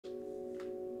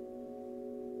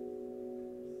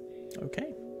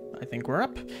Okay, I think we're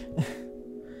up.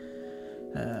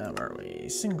 Where are we?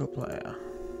 Single player.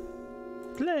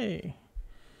 Play!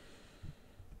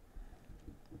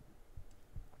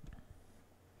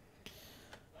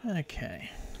 Okay.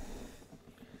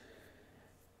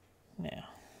 Now,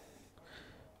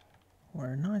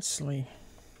 we're nicely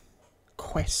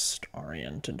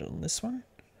quest-oriented on this one.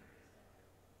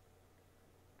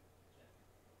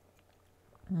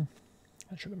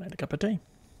 I should have made a cup of tea.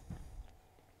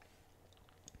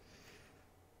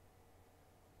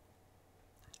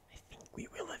 I think we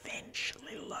will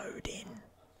eventually load in.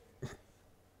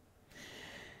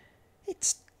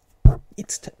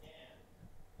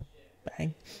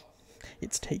 Bang.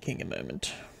 It's taking a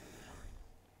moment.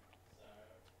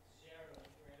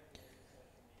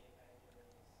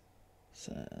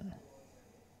 So,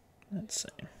 let's see.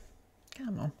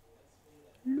 Come on.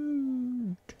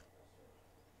 Load.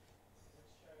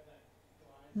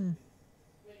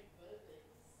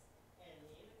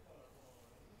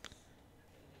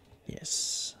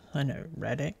 Yes, I know.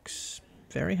 Radix.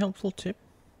 Very helpful tip.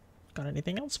 Got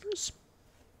anything else for us?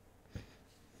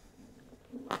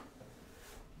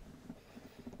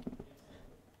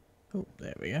 Oh,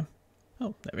 there we go.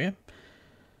 Oh, there we go.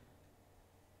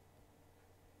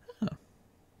 Oh,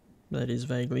 that is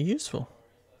vaguely useful.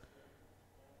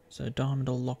 So Diamond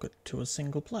will lock it to a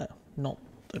single player. Not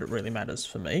that it really matters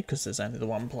for me, because there's only the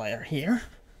one player here.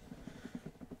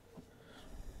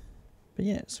 But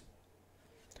yes.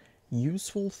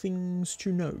 Useful things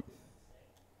to know.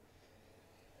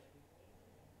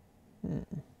 There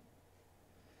we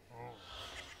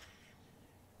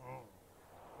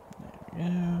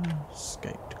go.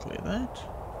 Escape to clear that.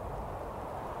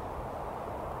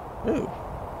 Oh.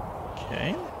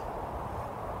 Okay.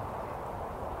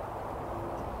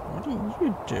 What are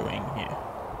you doing here?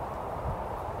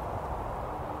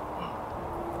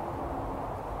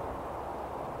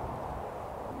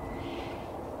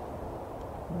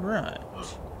 Right.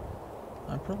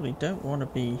 I probably don't want to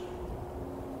be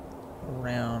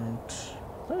around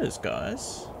those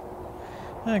guys.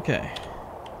 Okay.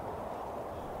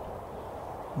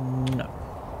 No.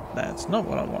 That's not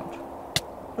what I want.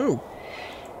 Ooh.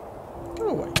 Go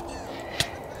away.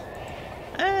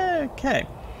 Okay.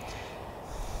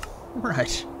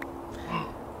 Right.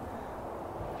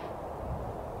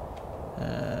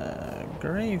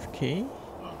 Grave key.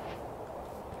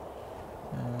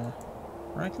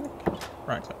 Right click?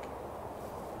 Right click.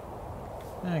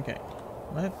 Okay.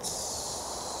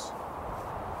 Let's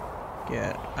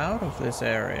get out of this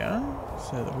area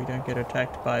so that we don't get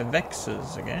attacked by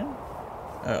Vexes again.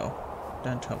 Oh,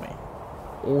 don't tell me.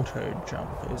 Auto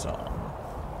jump is on.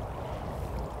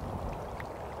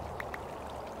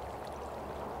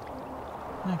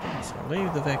 Okay, so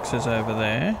leave the Vexes over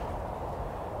there.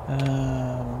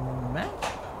 Map?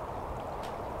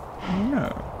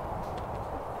 No.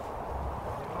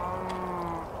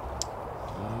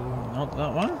 Not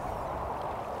that one.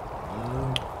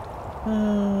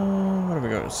 What have we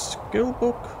got? A skill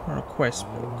book or a quest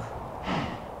book?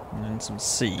 And then some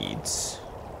seeds.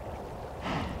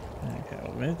 Okay,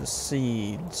 we'll move the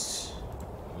seeds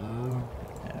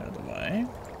out of the way.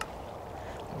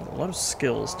 I've got a lot of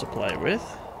skills to play with.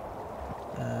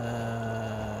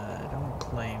 Don't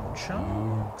claim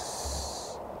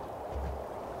chunks.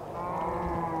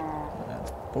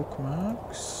 That's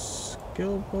bookmarks.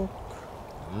 Skill book.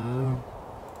 Oh,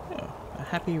 a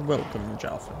happy welcome,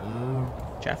 Jaffa.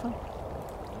 Jaffa?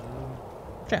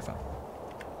 Jaffa.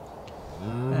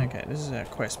 Okay, this is our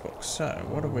quest book. So,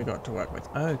 what have we got to work with?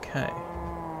 Okay.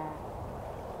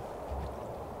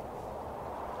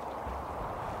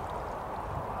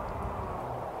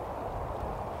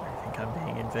 I think I'm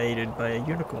being invaded by a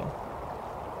unicorn.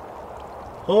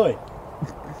 Hi.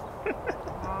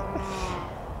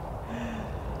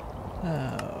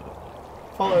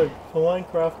 Follow for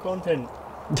Minecraft content.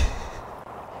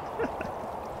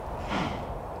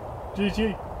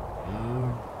 GG.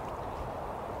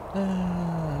 What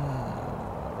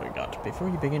have we got? Before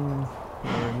you begin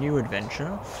your new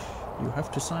adventure, you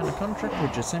have to sign a contract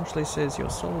which essentially says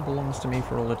your soul belongs to me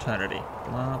for all eternity.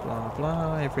 Blah, blah,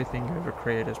 blah. Everything you ever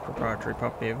create is proprietary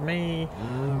property of me.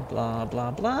 Blah, blah,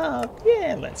 blah.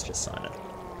 Yeah, let's just sign it.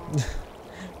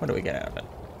 What do we get out of it?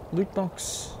 Loot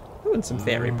box. Ooh, and some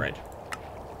fairy bread.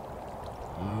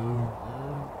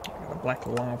 Got a black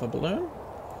lava balloon.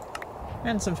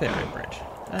 And some fairy bread.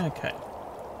 Okay.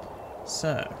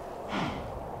 So.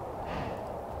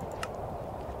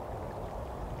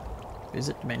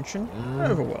 Visit Dimension.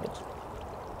 Overworld.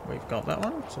 We've got that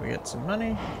one, so we get some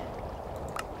money.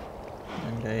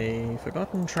 And a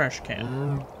forgotten trash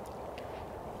can.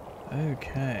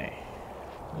 Okay.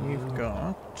 We've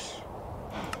got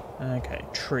Okay,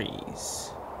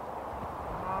 trees.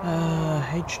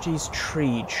 HG's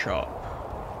tree chop.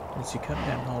 As you cut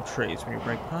down whole trees, when you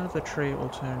break part of the tree, it will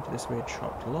turn to this weird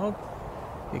chopped log.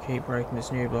 You keep breaking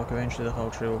this new block, eventually the whole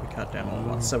tree will be cut down all at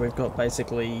once. So we've got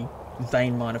basically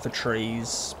vein miner for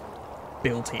trees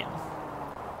built in.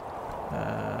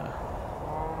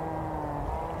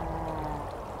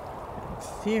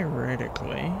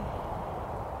 Theoretically,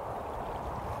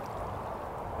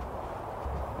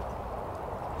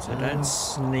 so don't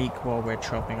sneak while we're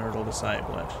chopping or it'll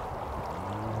disable it.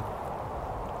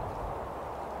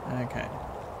 Okay.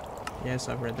 Yes,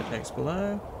 I've read the text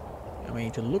below. And we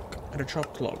need to look at a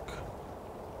chopped log.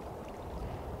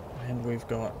 And we've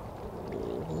got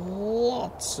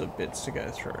lots of bits to go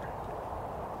through.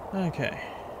 Okay.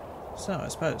 So, I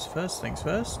suppose first things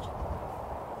first.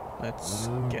 Let's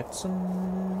get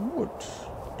some wood.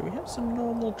 Do we have some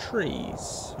normal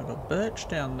trees? I've got birch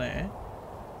down there.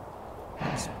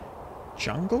 That's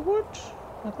jungle wood,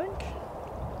 I think.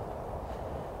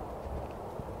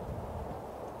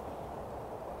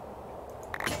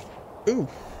 Ooh,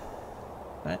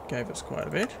 that gave us quite a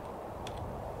bit.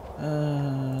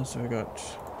 So we got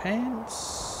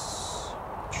pants,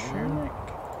 tunic.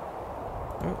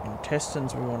 Oh,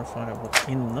 intestines. We want to find out what's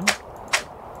in them.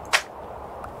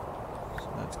 So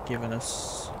that's given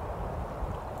us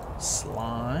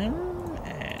slime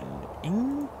and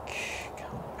ink,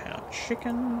 compound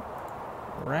chicken,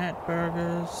 rat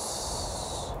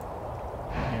burgers,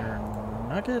 here are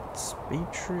nuggets,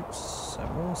 beetroots,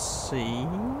 some more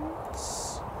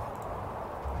seeds,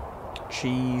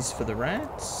 cheese for the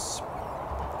rats,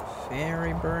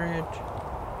 fairy bread.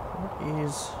 What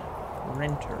is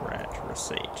rent-a-rat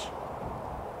receipt?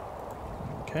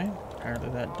 Okay, apparently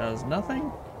that does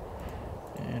nothing.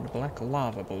 And a black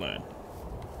lava balloon.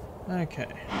 Okay.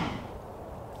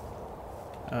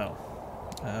 Oh.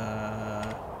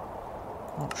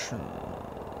 Options.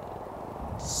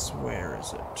 Where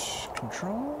is it?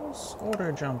 Controls?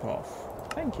 Auto jump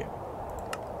off. Thank you.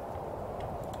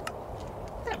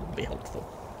 That would be helpful.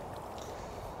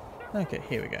 Okay,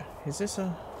 here we go. Is this a...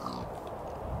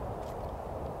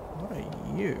 What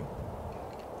are you?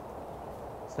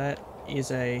 That is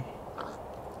a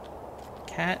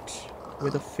cat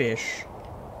with a fish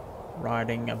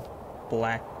riding a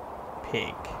black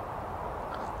pig.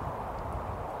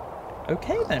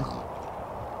 Okay then.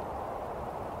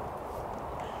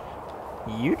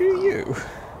 You do you.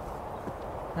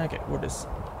 Okay, what is...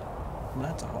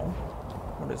 That's a hole.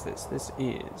 What is this? This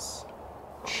is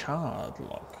charred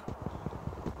log.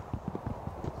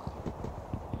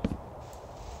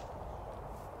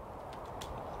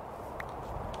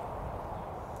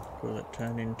 Will it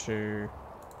turn into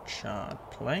charred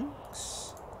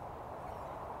planks?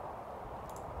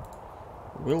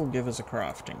 Will give us a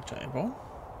crafting table.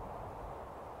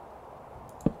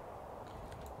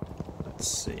 Let's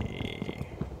see.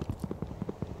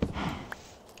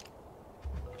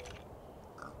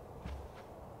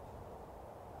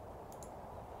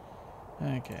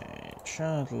 Okay,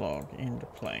 charred log into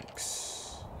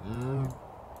planks.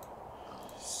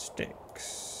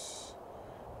 Sticks.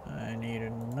 I need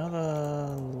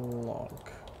another log.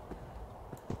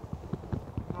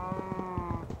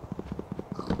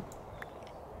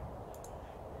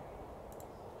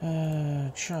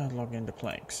 Charred log into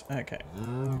planks. Okay.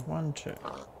 1, 2.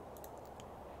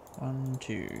 1,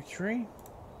 2, 3.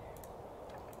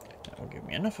 That will give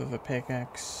me enough of a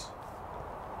pickaxe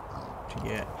to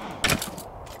get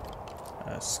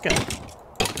a skeleton.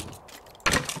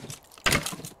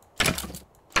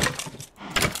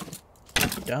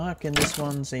 Dark in this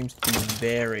one seems to be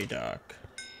very dark.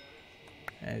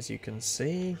 As you can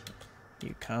see,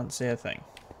 you can't see a thing.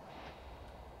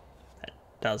 That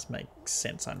does make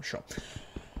sense, I'm sure.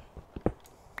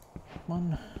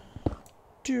 1,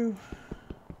 2,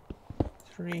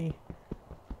 3,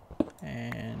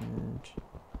 and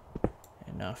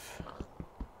enough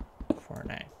for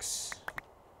an axe.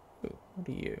 Ooh, what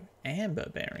are you? Amber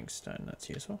bearing stone, that's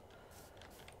useful.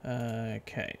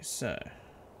 Okay, so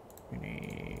we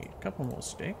need a couple more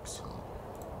sticks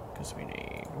because we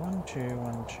need 1, 2,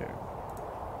 1, 2,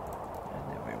 and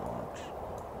then we want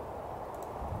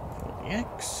for the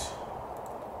axe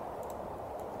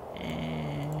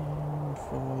and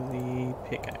for the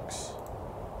pickaxe,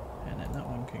 and then that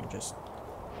one can just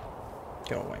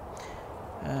go away.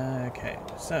 Okay,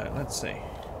 so let's see.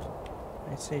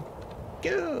 I said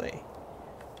gooey.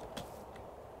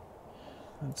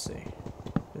 Let's see.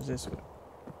 Does this work?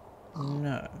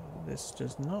 No, this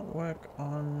does not work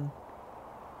on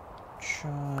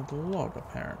charred log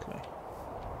apparently.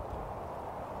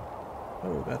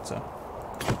 Oh, that's a...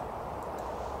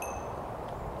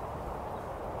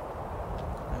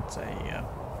 It's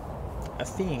a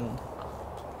thing.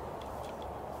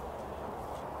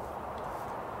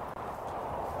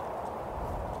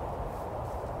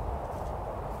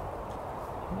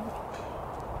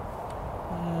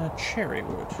 Cherry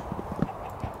wood.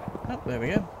 Oh, there we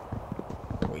go.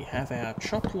 We have our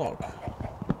chopped log.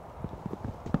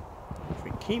 If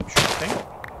we keep chopping...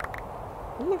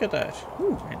 Oh, look at that.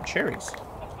 Ooh, and cherries.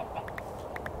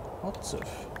 Lots of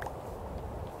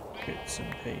bits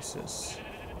and pieces.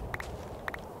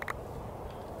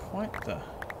 Quite the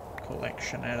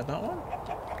collection out of that one.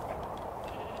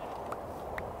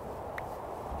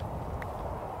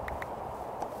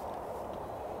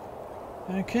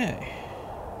 Okay.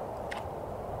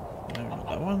 No, not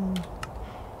that one.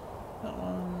 That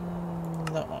one.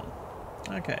 That one.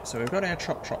 Okay, so we've got our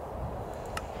chop chop.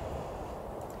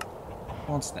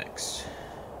 What's next?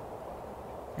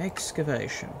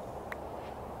 Excavation.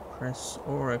 Press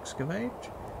or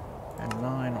excavate and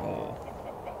mine ore.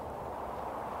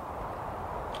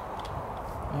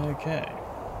 Okay.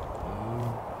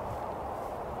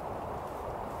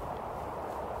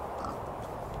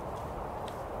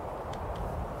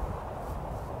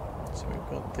 So we've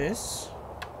got this.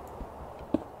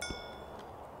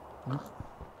 Not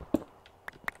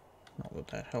that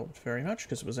that helped very much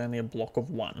because it was only a block of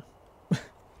one.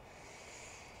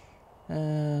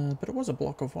 But it was a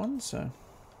block of one, so...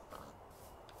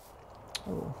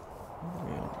 Oh, what do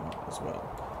we want as well?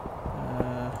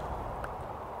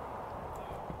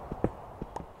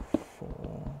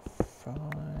 4,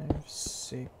 5,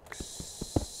 6,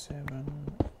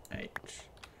 7, 8.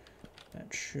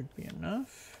 That should be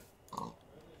enough.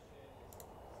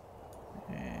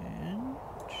 And...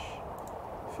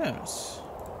 furnace.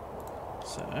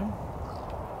 So...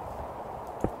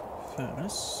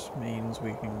 furnace means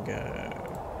we can go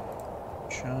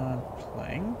charred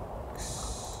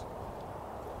planks.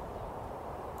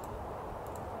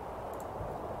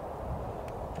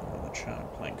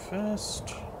 Charred plank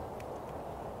first.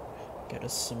 Get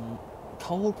us some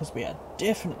coal because we are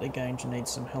definitely going to need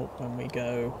some help when we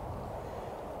go.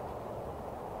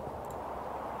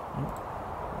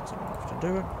 Wasn't enough to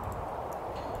do it.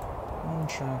 One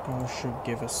charcoal should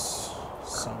give us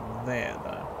some there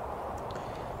though.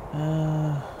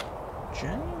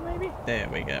 J maybe? There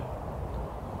we go.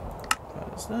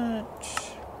 Close that.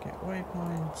 Get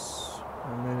waypoints.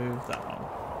 Remove that one.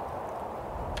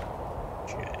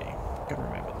 J. Gotta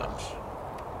remember that.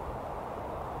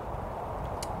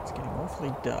 It's getting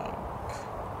awfully dark.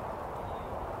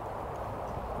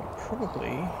 We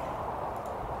probably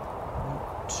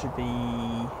want to be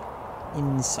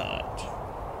inside.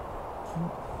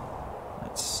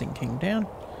 That's sinking down.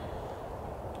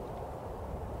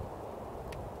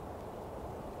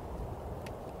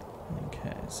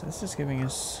 Okay, so this is giving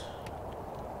us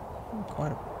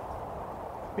quite a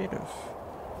bit of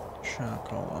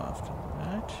charcoal after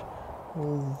that.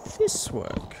 Will this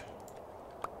work?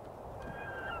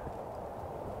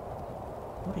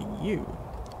 What are you?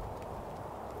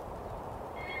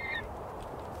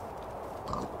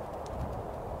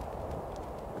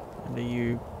 And are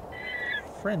you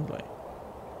friendly?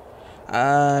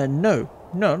 No.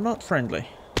 No, not friendly.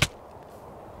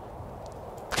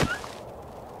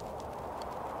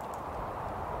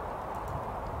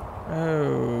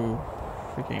 Oh,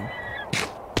 freaking...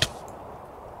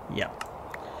 yeah.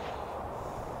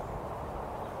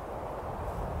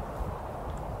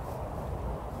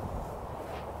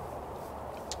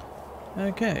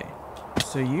 Okay,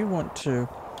 so you want to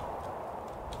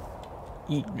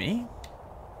eat me.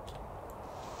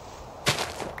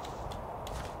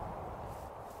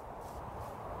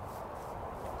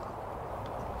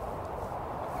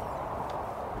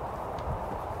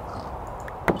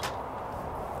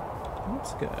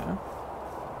 Let's go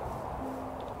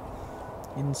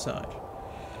inside.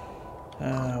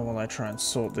 While I try and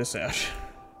sort this out.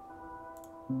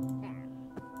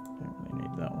 Don't really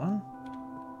need that one.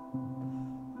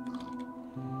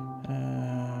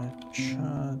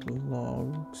 Charred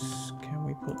logs. Can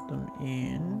we put them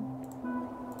in?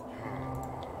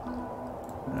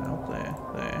 No, there.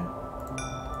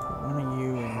 Put one of you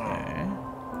in there.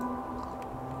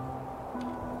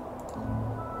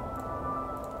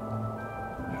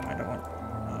 No, I don't want.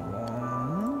 I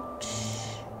want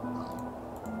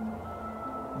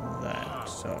that.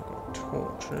 So I've got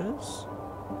torches.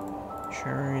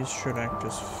 Cherries should act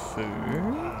as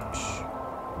food.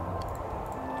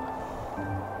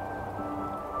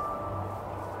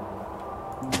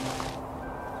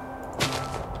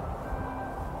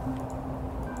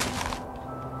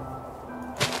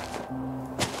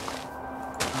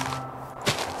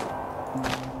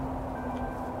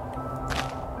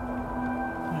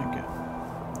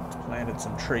 get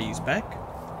some trees back.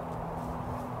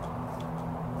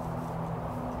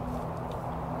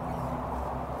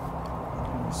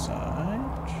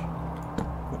 Inside.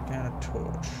 Put down a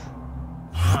torch.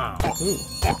 Ooh.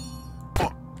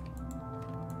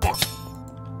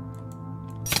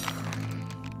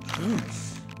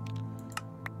 Jeez.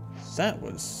 That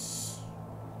was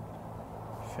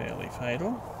fairly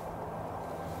fatal.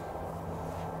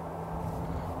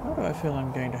 Why do I feel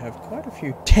I'm going to have quite a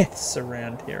few deaths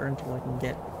around here until I can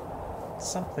get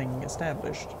something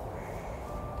established?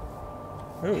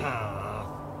 Ooh.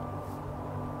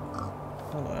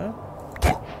 Hello.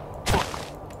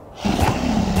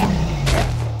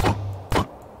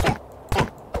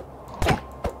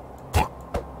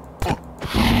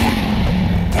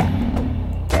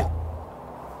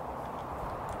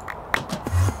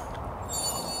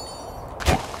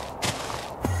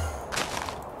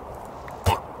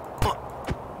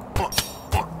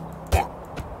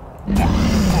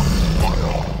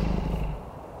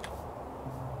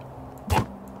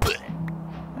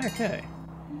 Okay.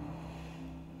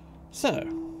 So,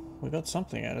 we got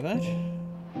something out of that.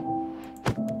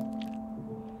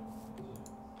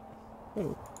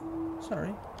 Oh,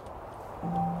 sorry.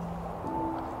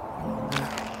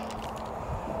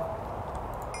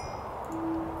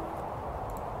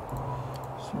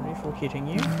 Sorry for hitting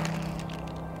you.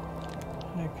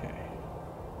 Okay.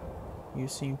 You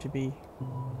seem to be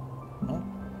not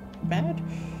bad.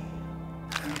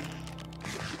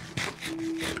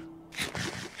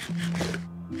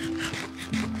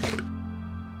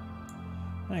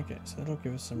 Okay, so that'll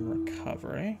give us some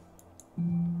recovery.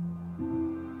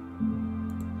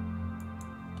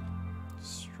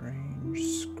 Strange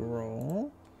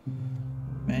scroll.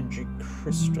 Magic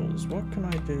crystals. What can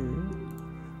I do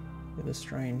with a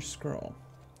strange scroll?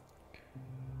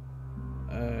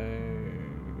 Okay.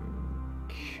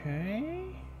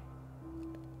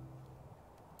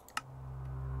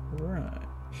 Right.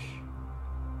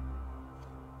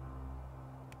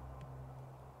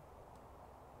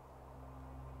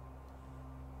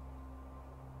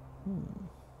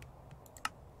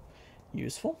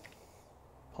 Useful,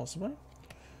 possibly.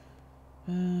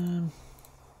 What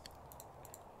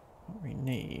we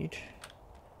need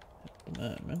at the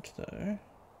moment, though,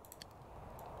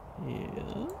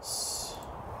 is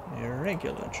a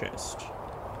regular chest.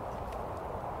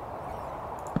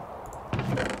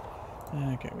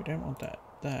 Okay, we don't want that.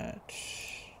 That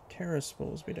terrace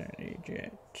balls we don't need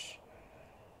yet.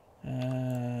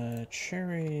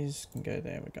 Cherries can go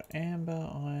there. We've got amber,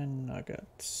 iron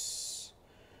nuggets.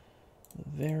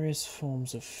 Various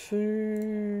forms of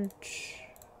food.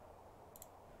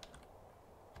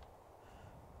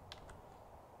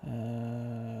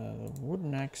 The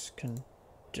wooden axe can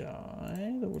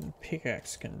die. The wooden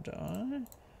pickaxe can die.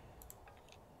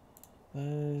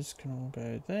 Those can all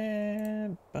go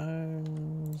there.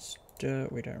 Bones,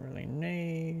 dirt we don't really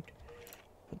need.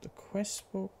 Put the quest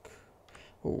book.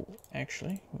 Oh,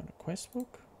 actually, we want a quest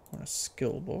book. We want a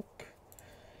skill book.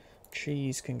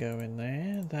 Cheese can go in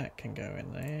there, that can go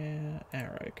in there,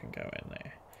 arrow can go in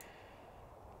there.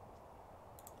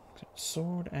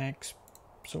 Sword, axe,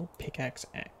 sword, pickaxe,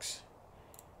 axe.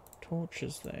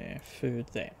 Torches there, food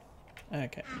there.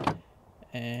 Okay.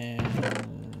 And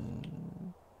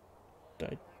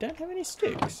I don't have any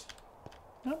sticks.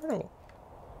 Not at all.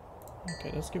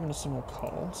 Okay, that's giving us some more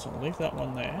coal, so I'll leave that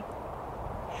one there.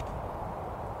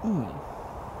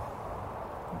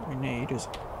 What we need is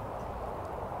to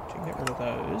get rid of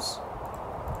those.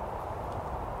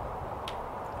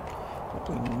 What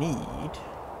we need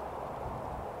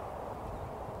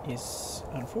is,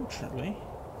 unfortunately,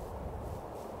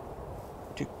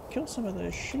 to kill some of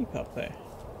those sheep up there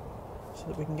so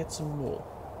that we can get some wool.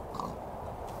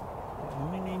 We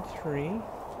only need 3.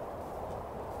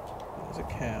 Those are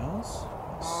cows.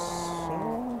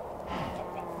 So,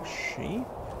 sheep.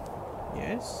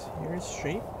 Yes, here is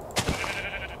sheep.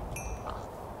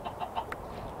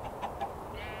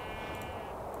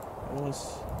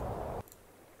 Was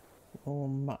more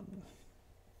mutton.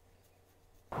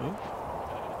 Ooh.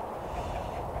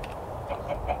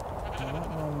 I want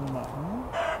more mutton.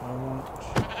 I want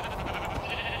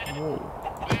wool.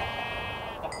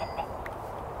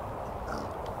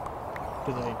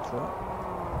 Do they drop?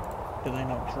 Do they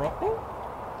not drop wool?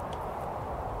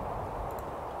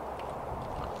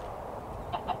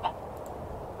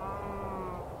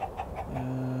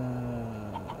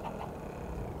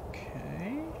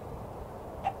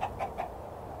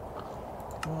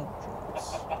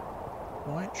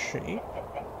 White sheep.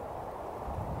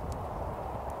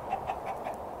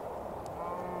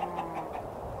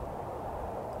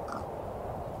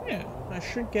 Yeah, I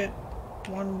should get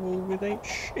 1 wool with each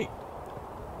sheep.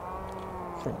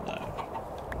 from that?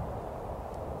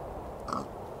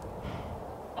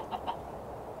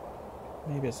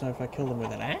 Maybe it's not if I kill them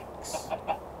with an axe?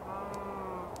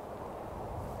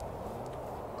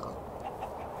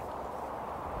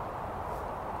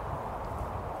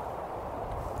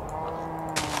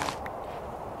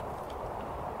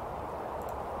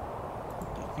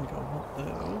 I think I want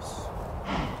those.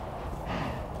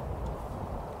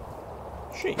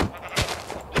 Sheep.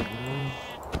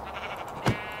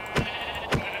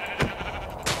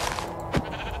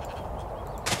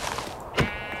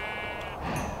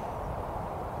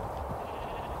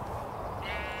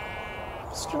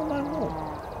 Still no more.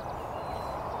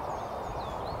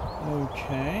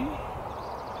 Okay.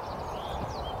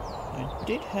 I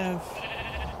did have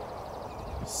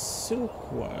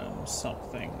silkworm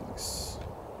somethings.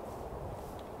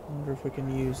 Wonder if we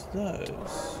can use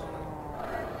those.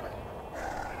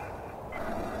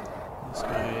 This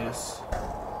guy is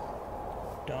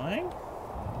dying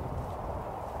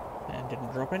and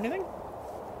didn't drop anything.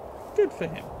 Good for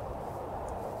him.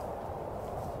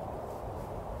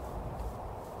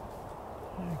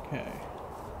 Okay.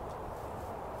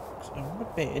 So I want a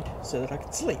bed so that I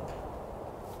can sleep.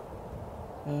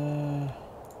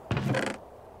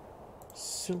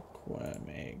 Silkworm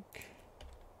egg.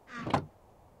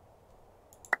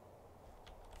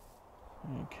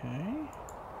 Okay.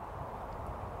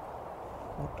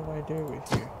 What do I do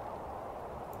with you?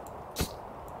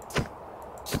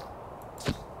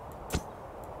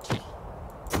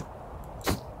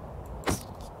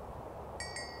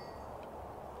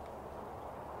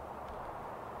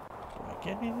 Do I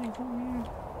get anything from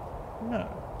you? No.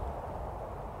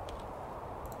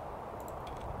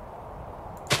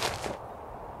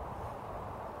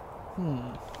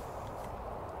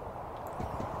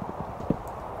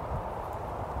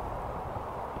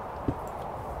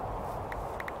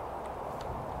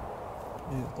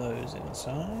 Move those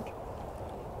inside.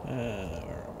 Where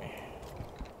are we?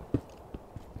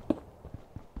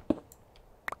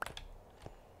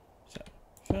 So,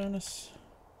 furnace,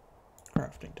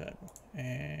 crafting table,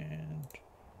 and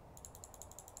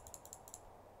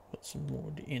put some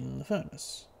wood in the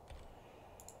furnace.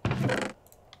 Put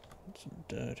some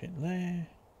dirt in there.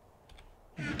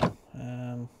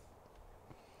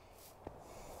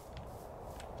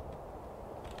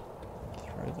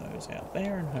 Throw those out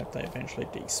there and hope they eventually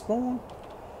despawn.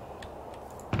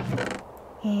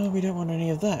 We don't want any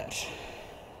of that.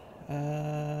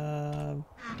 I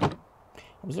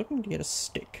was looking to get a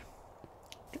stick.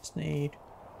 Just need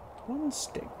one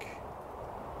stick.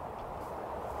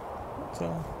 That's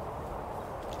all.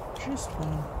 Just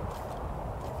one.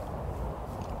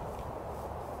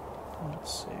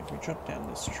 Let's see if we chop down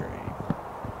this tree.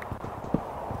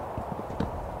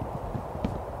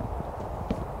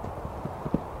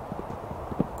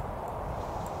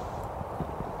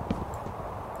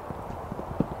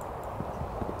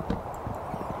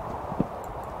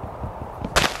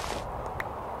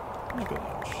 Look at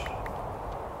that.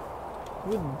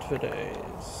 Wood for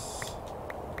days.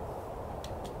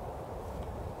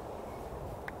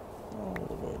 All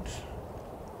the wood.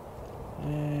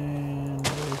 And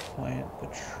replant the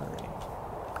tree.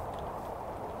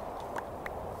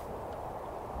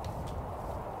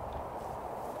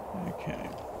 Okay.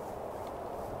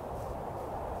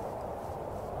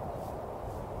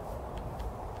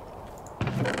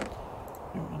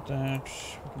 Don't want that.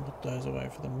 We can put those away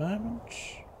for the moment.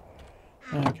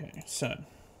 Okay, so.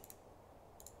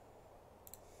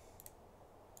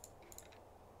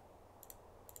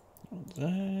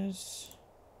 Those.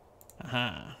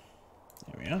 Aha.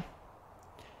 There we are.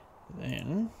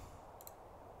 Then.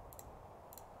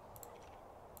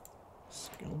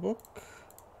 Skill book.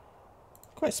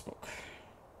 Quest book.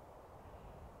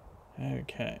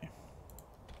 Okay.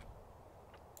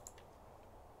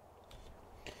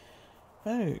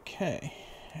 Okay.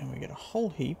 And we get a whole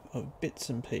heap of bits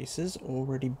and pieces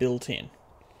already built in.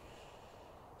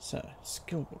 So,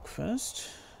 skill book first.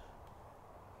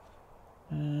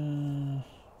 I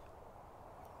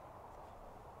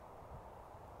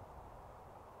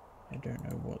don't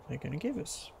know what they're going to give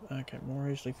us. Okay, more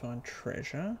easily find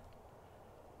treasure.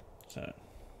 So,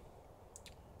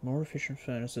 more efficient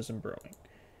furnaces and brewing.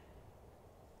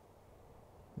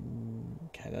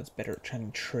 Okay, that's better at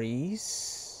cutting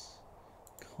trees.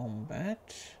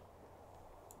 Combat.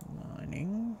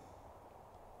 Mining.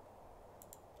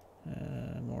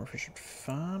 More efficient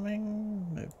farming.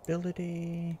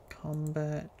 Mobility.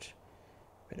 Combat.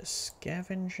 Better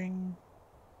scavenging.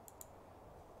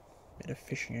 Better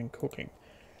fishing and cooking.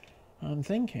 I'm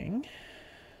thinking,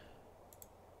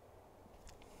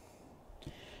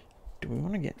 do we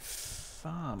want to get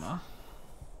farmer?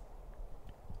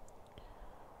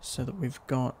 so that we've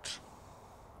got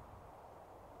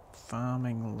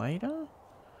farming later.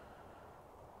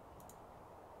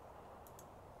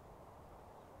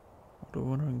 Or do we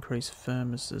want to increase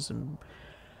furnaces and...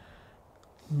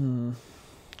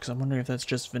 because I'm wondering if that's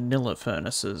just vanilla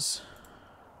furnaces.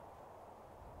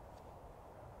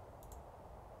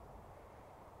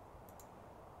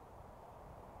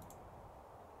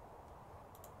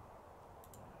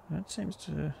 That seems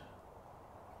to...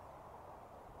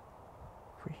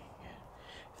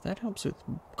 If that helps with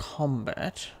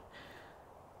combat...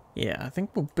 Yeah, I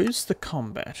think we'll boost the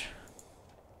combat.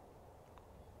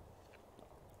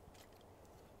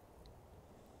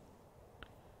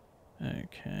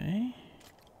 Okay.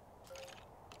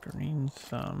 Green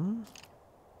thumb.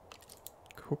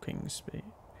 Cooking speed.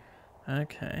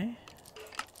 Okay.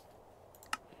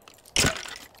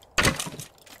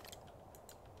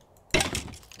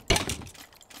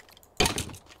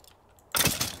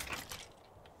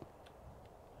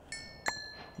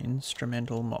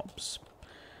 Instrumental mobs.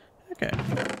 Okay.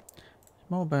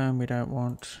 More bone we don't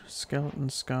want. Skeleton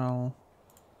skull.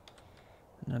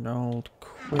 And an old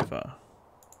quiver.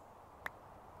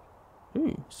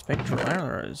 Ooh, spectral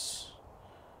arrows.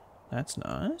 That's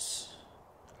nice.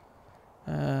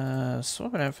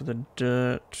 Swap it out for the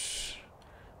dirt.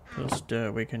 Plus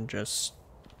dirt we can just...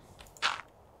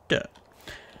 Dirt.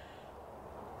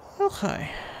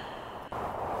 Okay.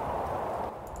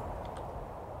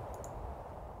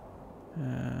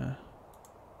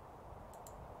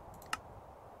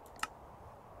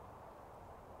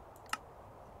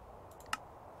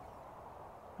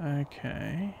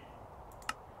 Okay.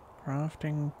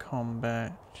 Crafting,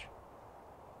 combat.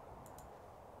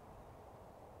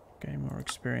 Gain more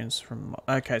experience from...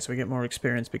 Okay, so we get more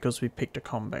experience because we picked a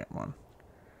combat one.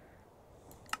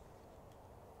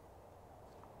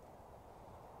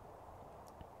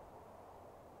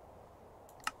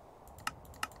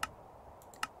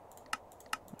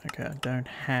 Okay, I don't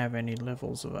have any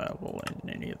levels available in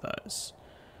any of those.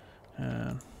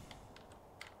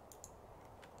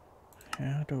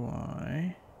 How do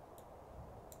I...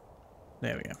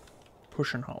 There we go.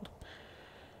 Push and hold.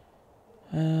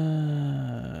 Where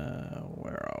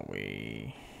are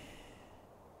we?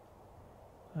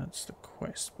 That's the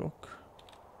quest book.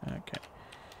 Okay.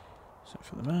 So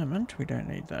for the moment, we don't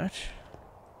need that.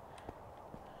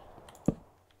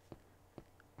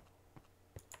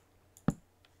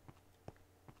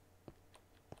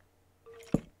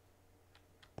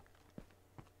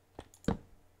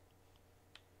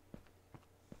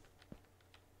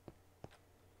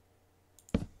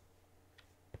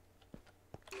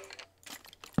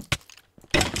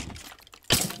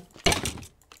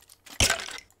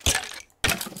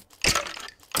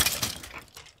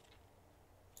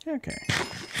 Okay.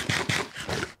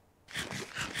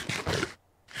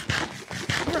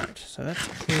 Right, so that's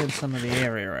cleared some of the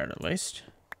area out at least.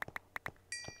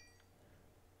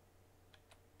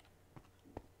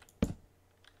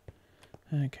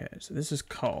 Okay, so this is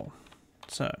coal.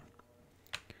 So,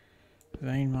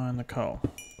 vein mine the coal.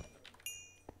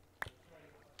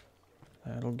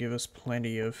 That'll give us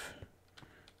plenty of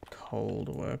coal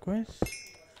to work with.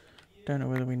 Don't know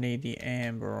whether we need the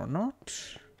amber or not.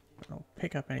 I'll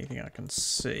pick up anything I can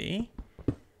see.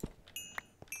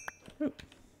 Ooh,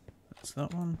 that's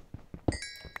that one.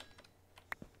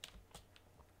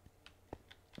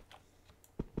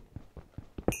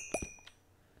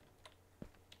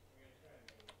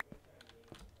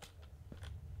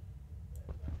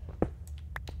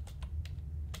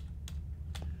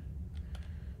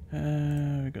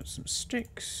 We've got some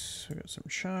sticks, we've got some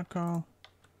charcoal.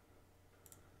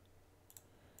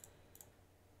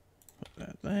 Put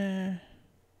that there.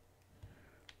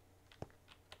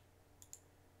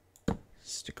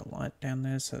 Stick a light down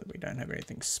there so that we don't have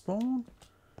anything spawn.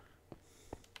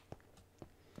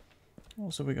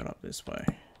 Also, we got up this way.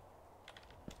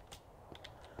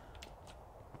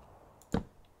 So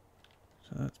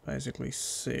that's basically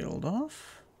sealed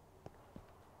off.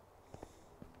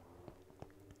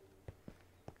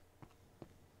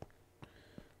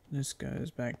 This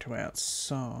goes back to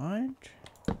outside.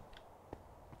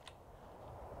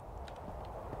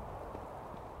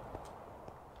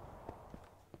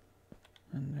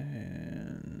 And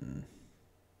then...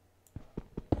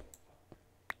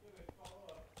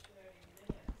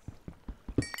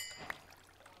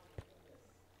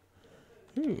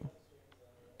 Ooh.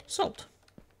 Salt.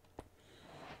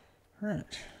 Right.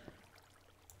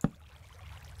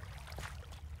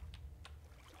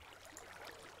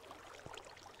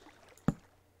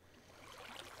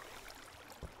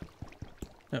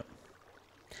 No.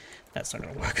 That's not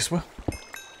going to work as well.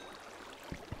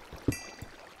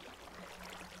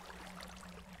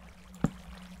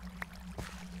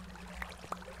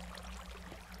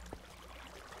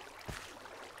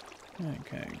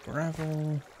 Okay,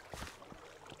 gravel.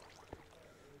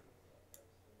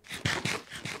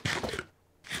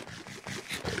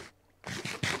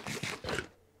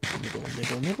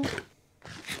 Middle.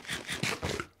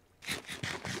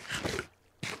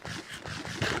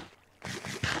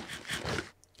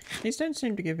 These don't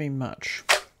seem to give me much.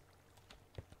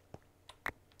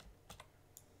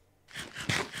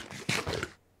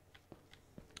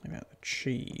 How about the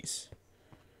cheese?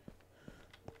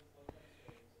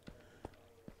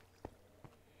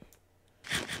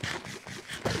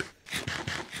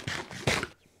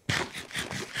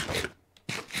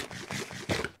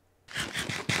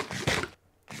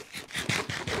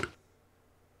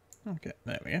 Okay,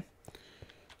 there we go.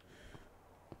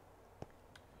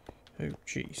 Oh,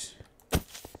 jeez.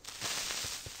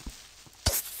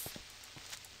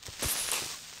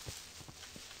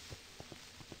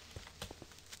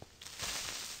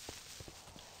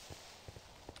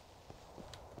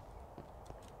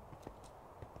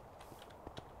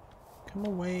 Come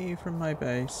away from my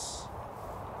base.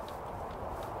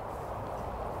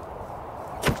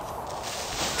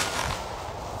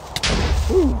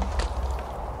 Ooh!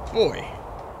 Boy!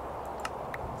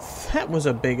 That was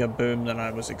a bigger boom than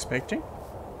I was expecting.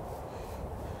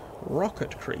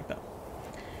 Rocket creeper.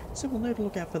 So we'll know to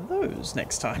look out for those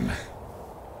next time.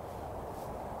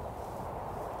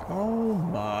 Oh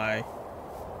my.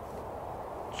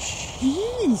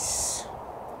 Jeez!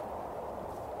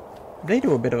 They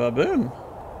do a bit of a boom.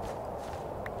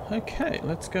 Okay,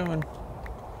 let's go and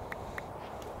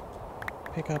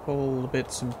pick up all the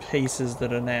bits and pieces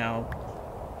that are now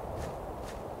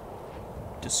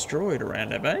destroyed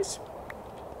around our base.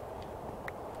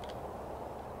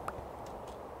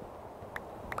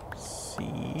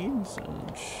 Seeds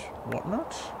and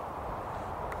whatnot.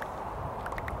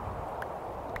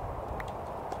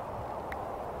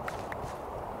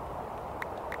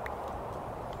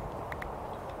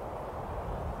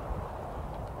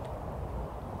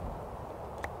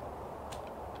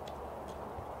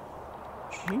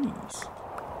 Jeez.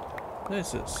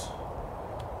 This is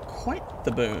quite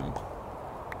the boom.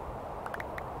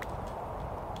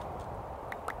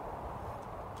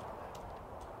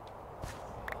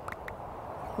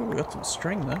 Oh, we got some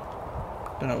string there.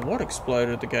 Don't know what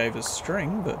exploded that gave us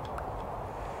string, but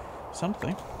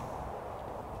something.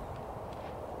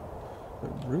 The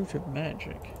root of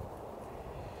magic.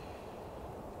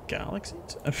 Garlic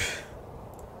seeds?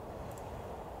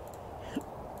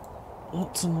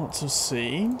 Lots and lots of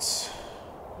seeds.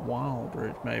 Wild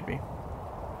root, maybe.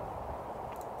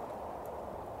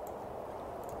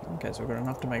 Okay, so we've got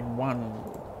enough to make one.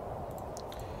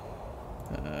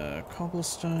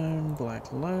 Cobblestone,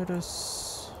 black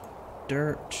lotus,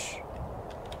 dirt.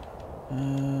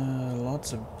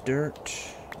 Lots of dirt.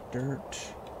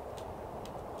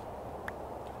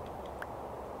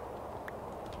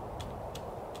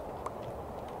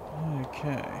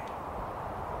 Okay.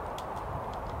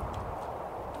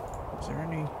 Is there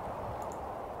any...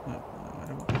 No, I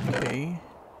don't want the key.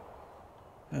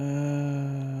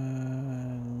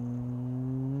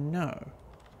 No.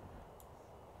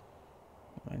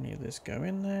 Will any of this go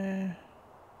in there?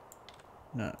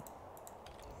 No.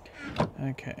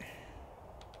 Okay.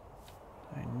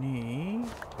 I need...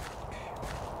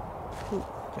 Ooh,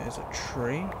 there's a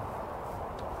tree.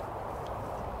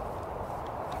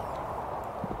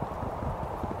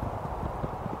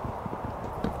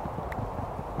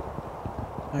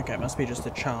 Okay, it must be just the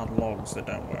charred logs that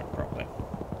don't work properly.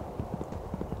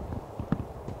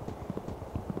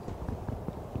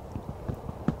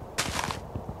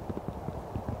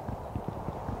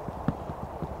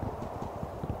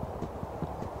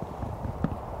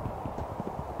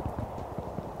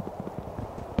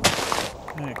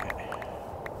 Okay.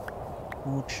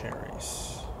 More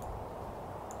cherries.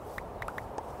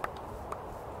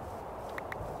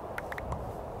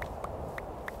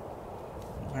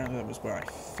 Apparently that was where I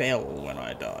fell when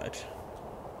I died.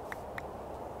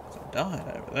 So I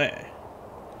died over there.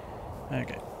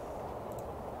 Okay.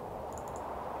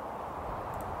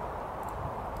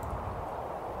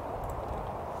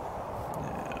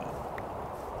 Now,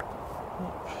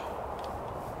 up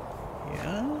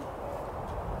here.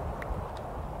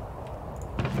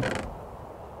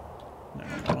 No,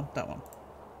 not that one. That one.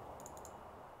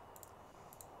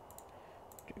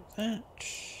 Do that.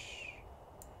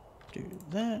 Do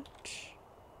that.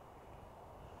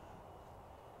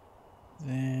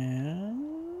 Then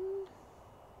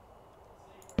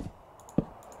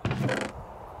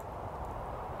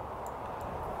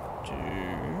do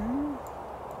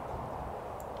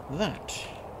that.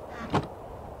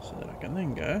 So that I can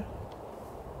then go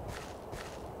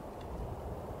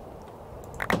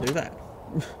do that.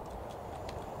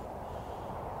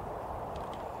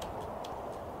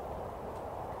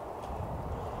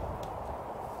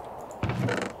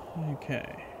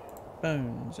 Okay.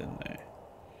 Bones in there.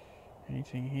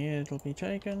 Anything here that'll be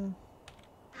taken?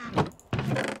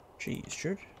 Cheese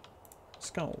should.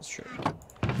 Skulls should.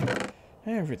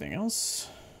 Everything else.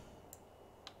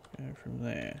 Go from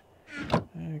there.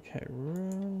 Okay,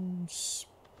 rune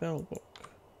spellbook.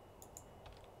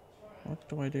 What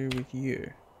do I do with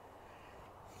you?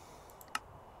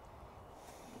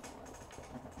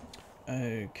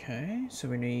 Okay, so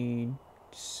we need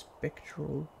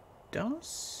spectral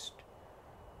dust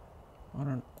on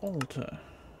an altar.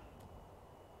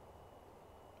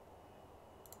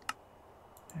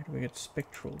 How do we get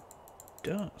spectral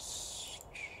dust?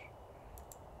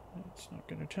 That's not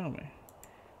going to tell me.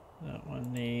 That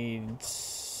one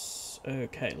needs...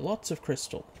 Okay, lots of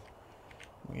crystal.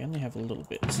 We only have a little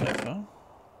bit so far.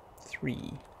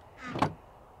 3.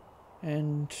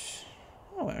 And...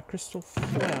 Oh, our crystal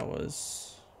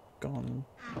flowers gone.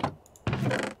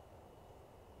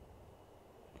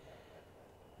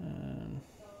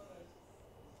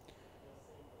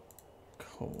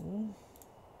 Cool.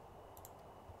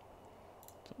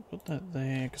 So I'll put that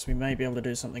there because we may be able to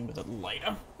do something with it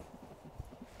later.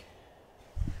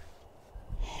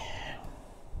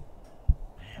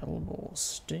 Hellbore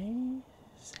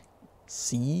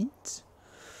seeds,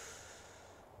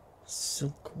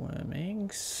 silkworm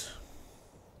eggs.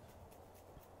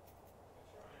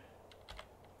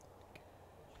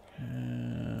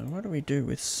 What do we do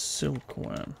with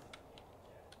silkworm?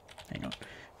 Hang on.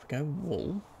 If we go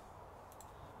wool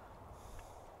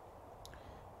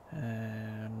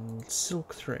and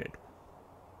silk thread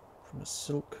from a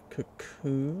silk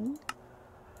cocoon.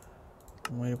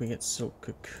 And where do we get silk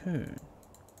cocoon?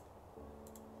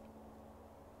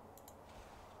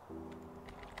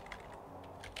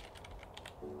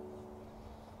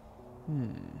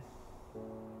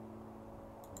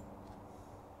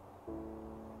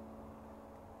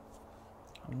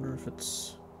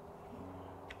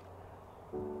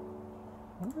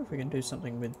 I wonder if we can do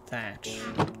something with that.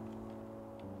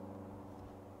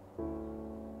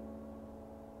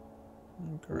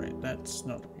 Great, that's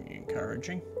not looking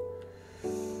encouraging.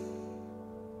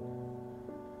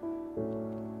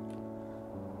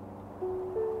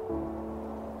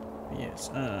 Yes,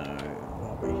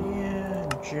 while we're here,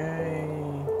 J,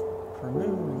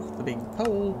 remove the big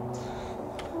pole.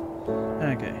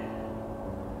 Okay.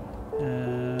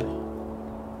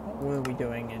 What were we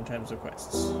doing in terms of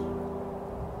quests?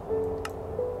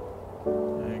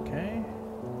 Okay.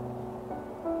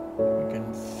 We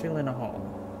can fill in a hole.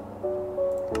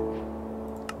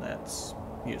 That's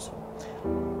useful.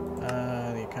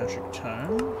 The Akashic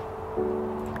Tome.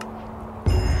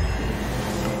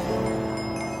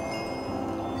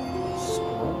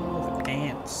 Scroll of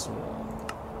Ant Swarm.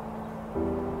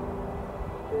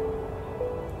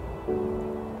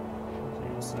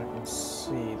 Nothing else I can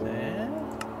see there.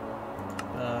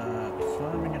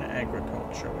 Farming and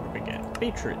agriculture, what do we get?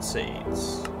 Beetroot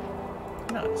seeds.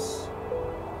 Nice.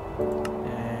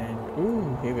 And,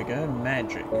 ooh, here we go,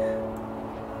 magic.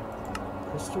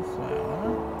 Crystal flower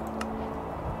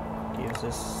gives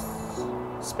us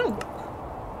spellbook.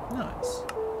 Nice.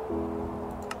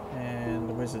 And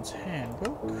the wizard's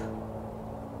handbook,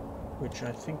 which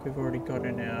I think we've already got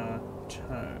in our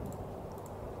tome.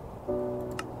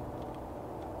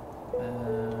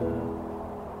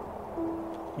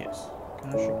 Yes,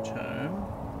 Akashic Tome.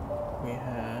 We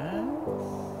have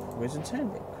wizard's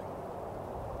handbook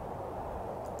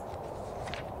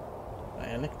by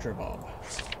Electrobob.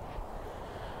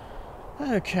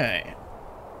 Okay.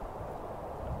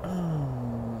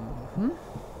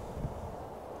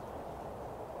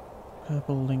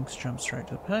 Purple links jump straight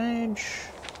to the page.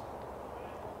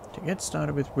 To get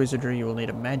started with wizardry, you will need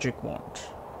a magic wand,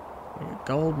 a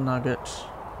gold nugget,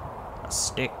 a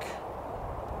stick,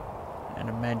 and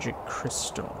a magic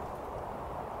crystal.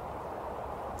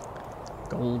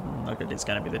 Gold nugget is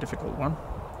going to be the difficult one.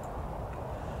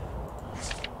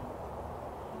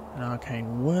 An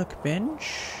arcane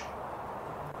workbench,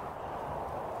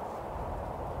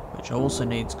 which also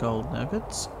needs gold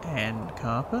nuggets and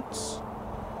carpets,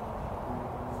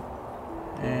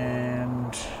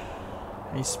 and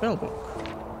a spellbook.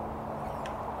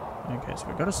 Okay, so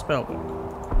we've got a spellbook.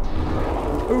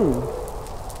 Ooh!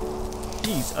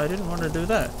 Jeez, I didn't want to do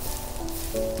that.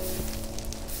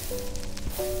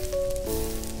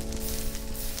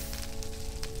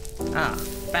 Ah,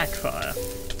 backfire.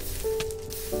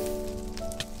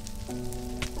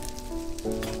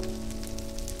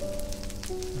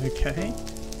 Okay.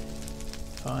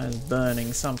 Fire's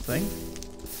burning something.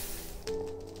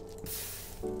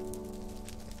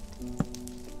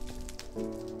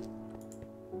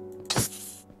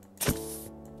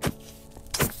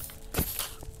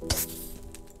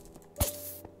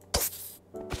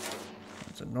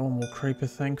 creeper,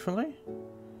 thankfully.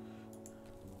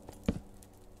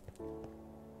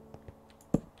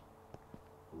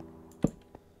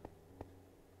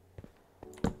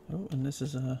 Oh, and this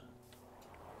is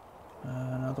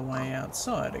another way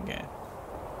outside again.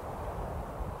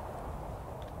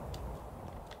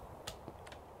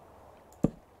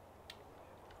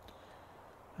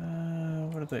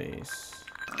 What are these?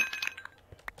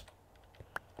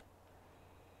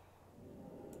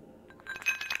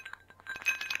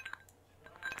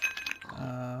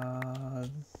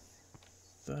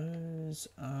 Those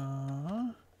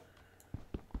are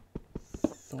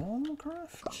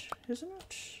Thorncraft, isn't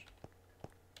it?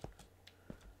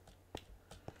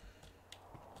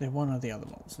 They're one of the other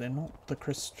ones. They're not the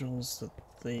crystals that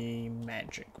the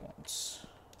magic wants.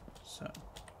 So,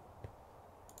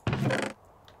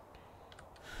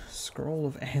 Scroll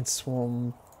of Ant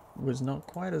Swarm was not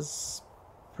quite as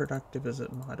productive as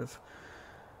it might have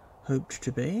hoped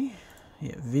to be.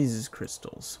 Yeah, Viz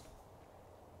crystals.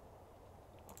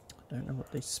 Don't know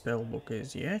what the spell book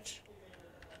is yet.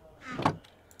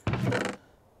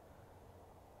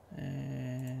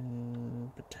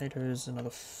 And potatoes and other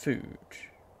food.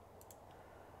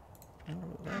 I don't know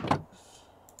what that is.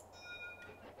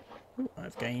 Ooh,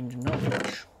 I've gained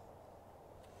knowledge.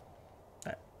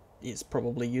 That is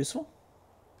probably useful.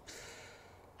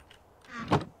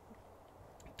 Do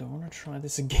I want to try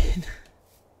this again?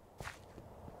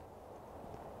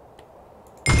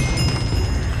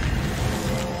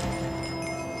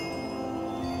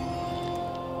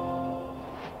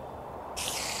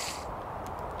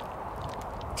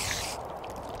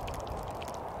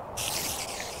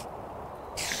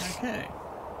 Okay,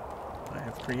 I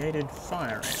have created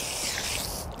fire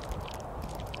ants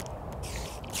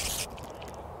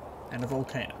and a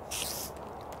volcano.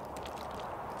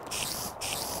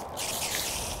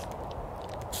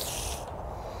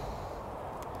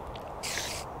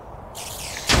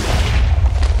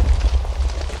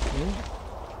 Ooh.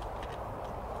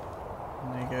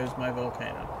 And there goes my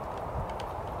volcano.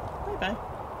 Bye bye.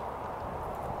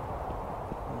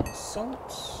 More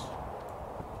salt.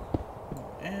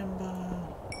 Amber,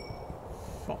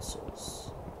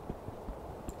 fossils.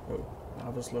 Oh,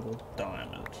 harvest level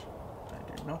diamond.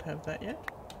 I do not have that yet.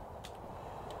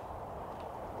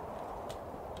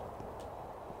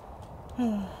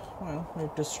 Well,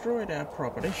 we've destroyed our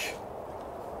property.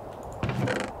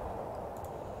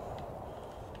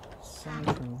 Aside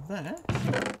from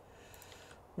that,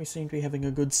 we seem to be having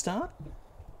a good start.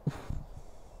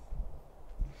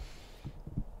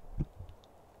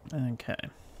 Okay.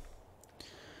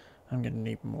 I'm going to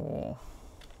need more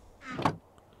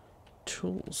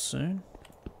tools soon.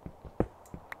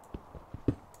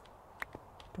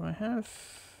 Do I have...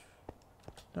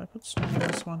 Did I put stone in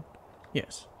this one?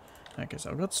 Yes. Okay, so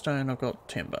I've got stone, I've got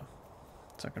timber.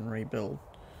 So I can rebuild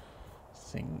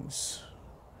things.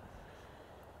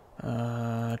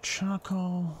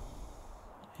 Charcoal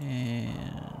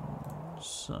and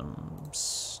some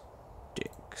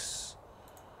sticks.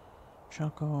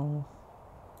 Charcoal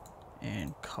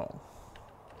and coal.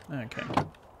 Okay.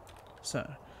 So,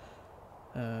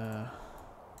 that'll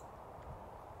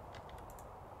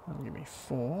give me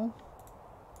 4.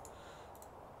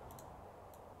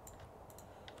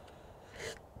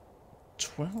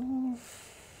 12.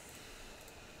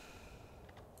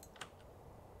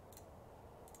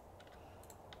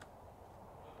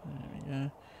 There we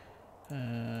go.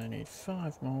 I need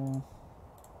 5 more.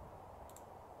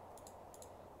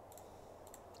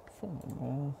 4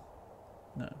 more.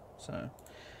 No, so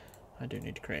I do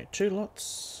need to create 2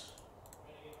 lots.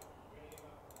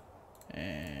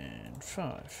 And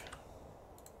 5.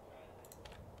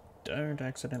 Don't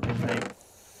accidentally make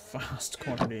vast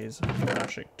quantities of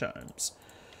Akashic tomes.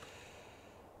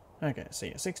 Okay, so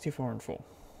yeah, 64 and 4.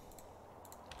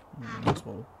 This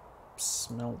will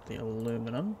smelt the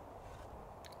aluminum.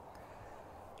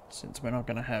 Since we're not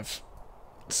going to have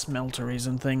smelteries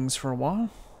and things for a while.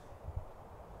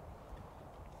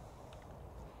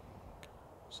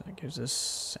 So that gives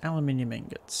us aluminium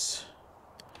ingots.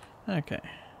 Okay.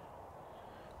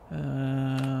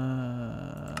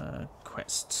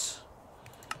 Quests.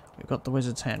 We've got the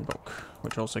Wizard's Handbook,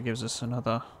 which also gives us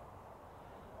another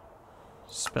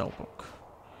spell book.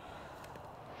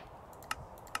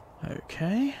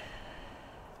 Okay.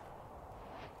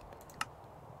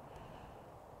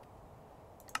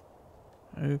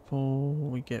 Opal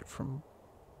we get from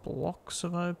blocks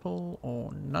of opal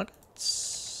or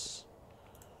nuggets.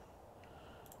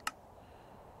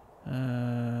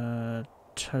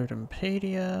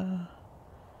 Totempedia.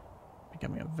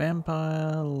 Becoming a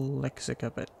vampire. Lexica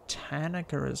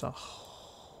Botanica is a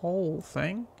whole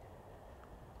thing.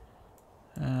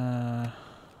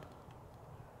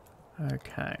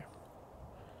 Okay.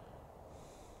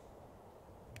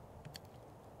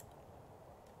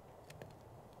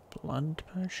 Blood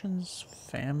potions,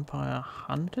 vampire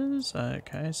hunters.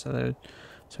 Okay, so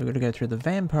we've got to go through the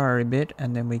vampire bit,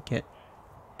 and then we get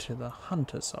to the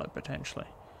hunter side potentially.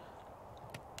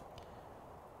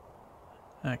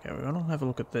 Okay, we're gonna have a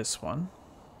look at this one.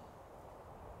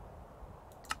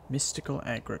 Mystical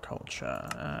agriculture.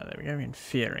 There we go,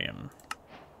 Inferium.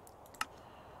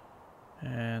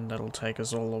 And that'll take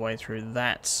us all the way through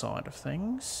that side of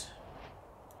things.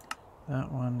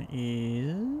 That one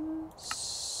is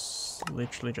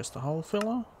literally just the hole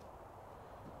filler.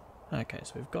 Okay,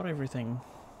 so we've got everything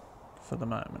for the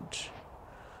moment.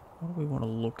 What do we want to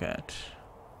look at?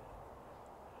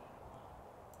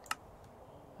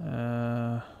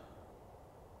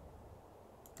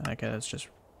 Okay, that's just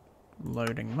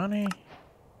loading money.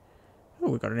 Oh,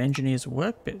 we've got an engineer's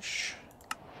workbench.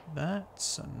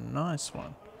 That's a nice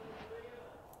one.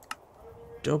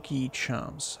 Doggy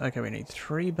charms. Okay, we need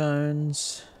 3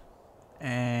 bones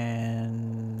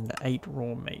and 8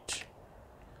 raw meat,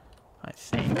 I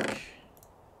think.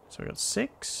 So we got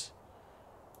 6.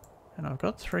 And I've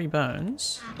got 3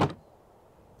 bones.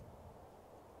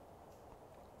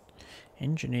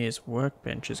 Engineer's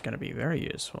workbench is going to be very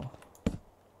useful,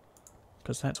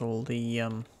 because that's all the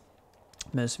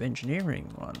immersive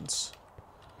engineering ones.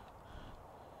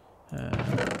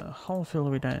 Hole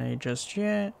filler we don't need just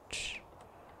yet.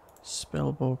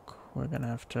 Spellbook we're going to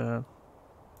have to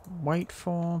wait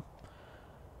for.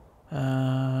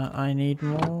 I need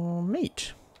more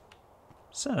meat.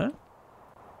 So,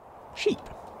 sheep.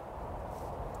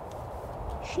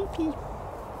 Sheepy,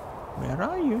 where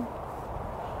are you?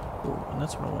 Oh, and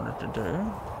that's what I wanted to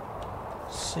do.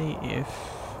 See if...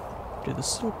 do the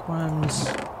silkworms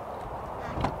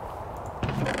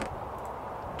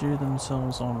do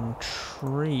themselves on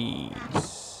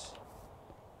trees?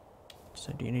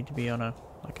 So do you need to be on a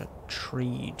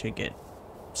tree to get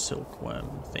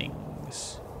silkworm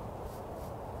things?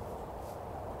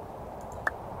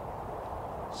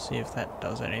 See if that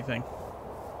does anything.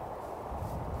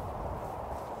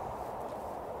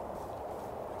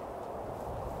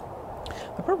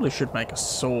 I probably should make a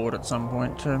sword at some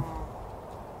point to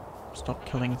stop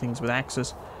killing things with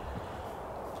axes.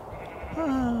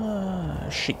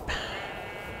 Sheep.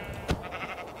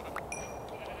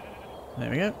 There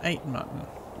we go, 8 mutton.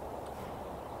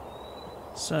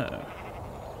 So.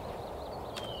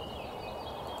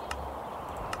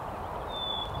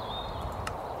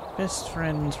 Best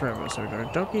friends forever. So we've got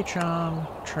a doggy charm,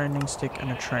 training stick,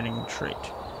 and a training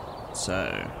treat.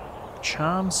 So,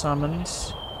 charm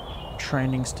summons,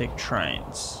 training stick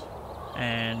trains.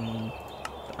 And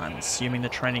I'm assuming the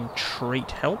training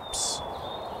treat helps.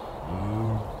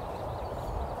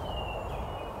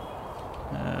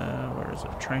 Where is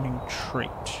it? Training treat.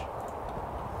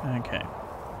 Okay.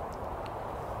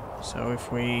 So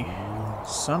if we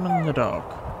summon the dog,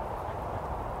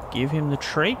 give him the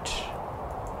treat,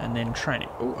 and then train it.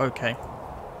 Oh, okay.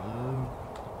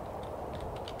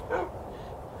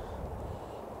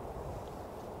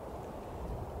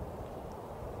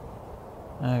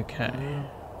 Okay.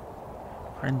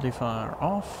 Friendly fire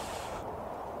off.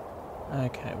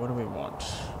 Okay, what do we want?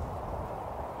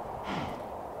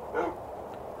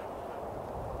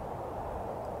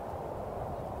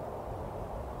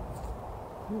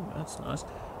 Ooh, that's nice.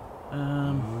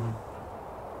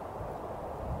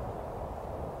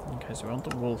 Okay, so we want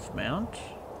the wolf mount.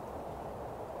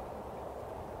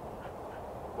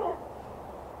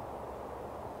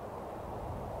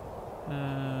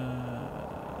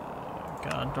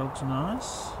 Guard dog's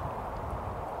nice.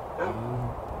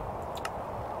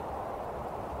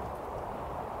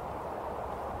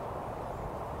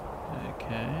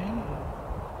 Okay.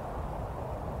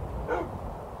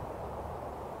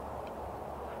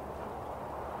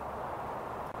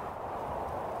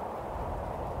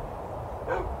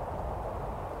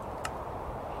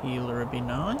 Healer would be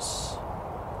nice.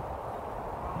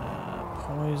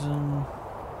 Poison.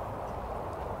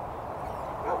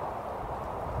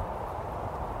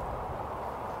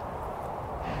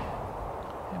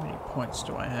 How many points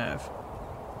do I have?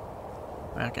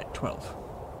 Okay, 12.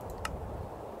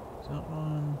 Is that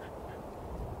one?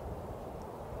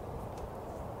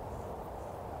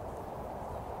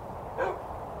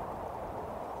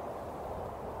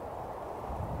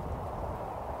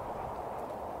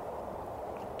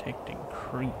 Detecting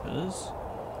creepers.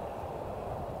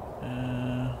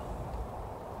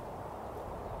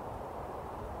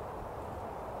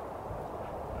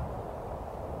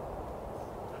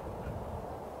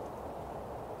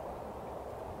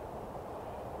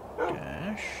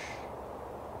 Dash.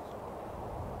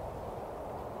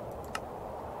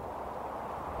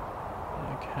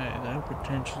 Okay, that'll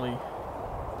potentially...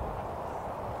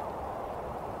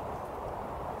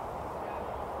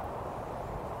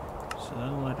 So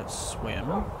that'll let it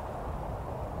swim.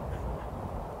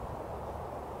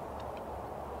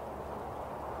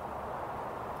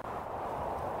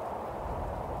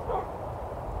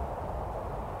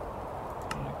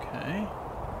 Okay.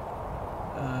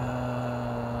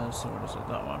 So what is it,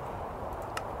 that one?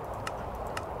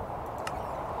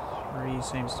 3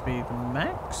 seems to be the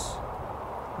max.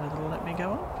 It'll let me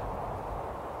go up.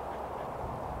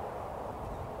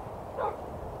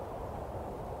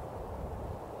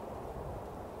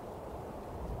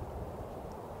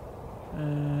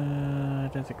 I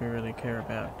don't think we really care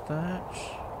about that.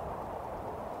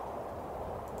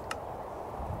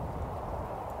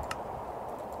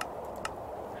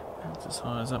 That's as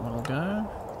high as that one will go.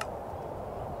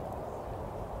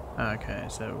 Okay,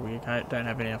 so we don't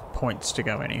have enough points to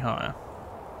go any higher.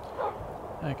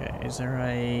 Okay, is there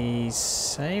a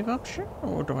save option,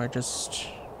 or do I just...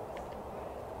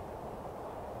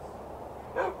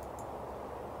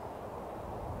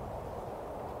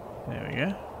 There we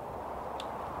go.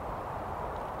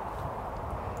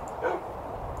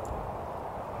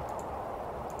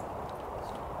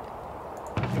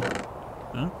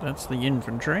 Oh, that's the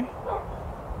infantry.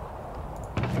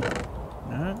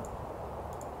 No.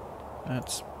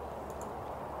 That's...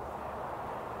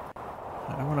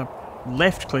 I don't want to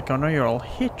left click on you or I'll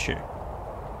hit you.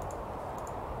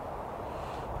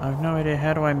 I have no idea,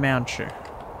 how do I mount you?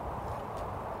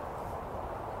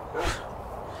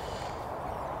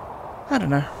 I don't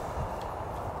know.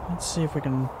 Let's see if we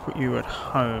can put you at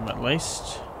home at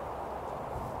least.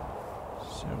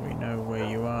 So we know where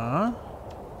you are.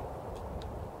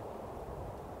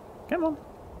 Come on.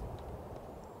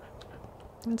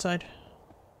 Inside.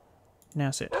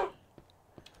 Now sit.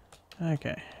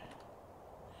 Okay.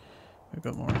 We've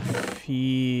got more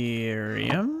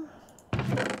Ferium.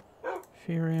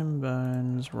 Ferium,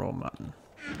 bones, raw mutton.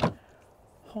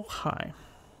 Oh, hi.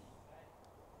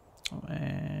 Oh,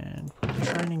 and put the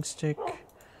training stick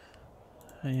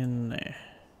in there.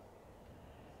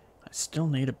 I still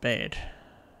need a bed.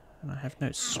 And I have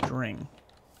no string.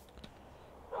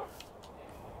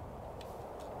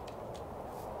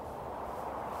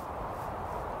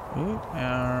 Ooh,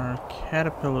 our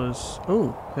caterpillars.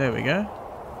 Ooh, there we go.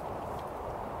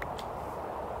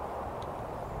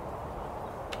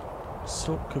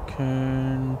 Silk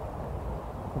cocoon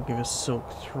will give us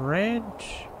silk thread.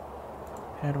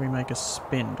 How do we make a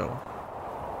spindle?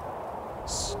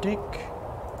 Stick.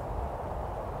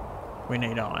 We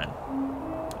need iron.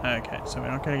 Okay, so we're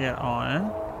not going to get iron,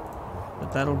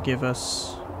 but that'll give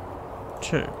us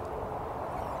 2.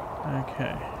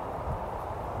 Okay.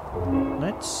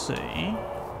 Let's see.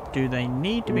 Do they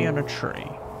need to be on a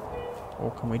tree?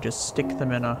 Or can we just stick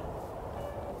them in a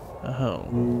hole?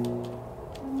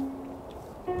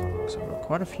 So we've got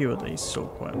quite a few of these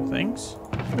silkworm things.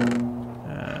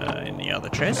 In the other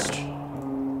chest.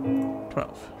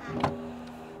 12.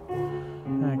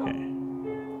 Okay.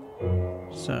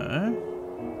 So...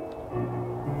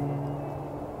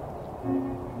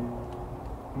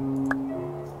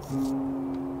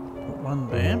 put one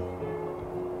there.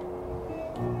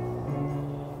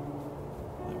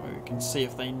 See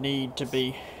if they need to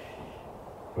be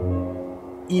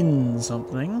in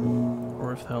something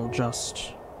or if they'll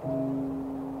just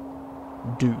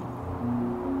do.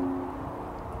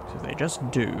 So if they just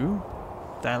do,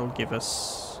 that'll give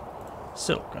us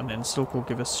silk, and then silk will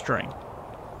give us string.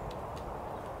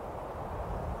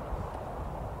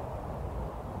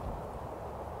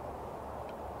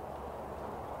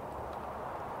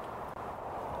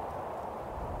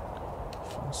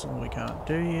 Fossil we can't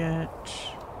do yet.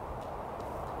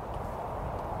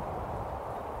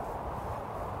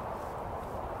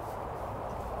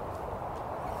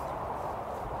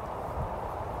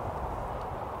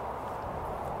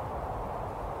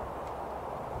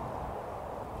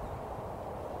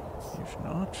 If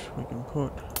not, we can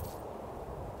put...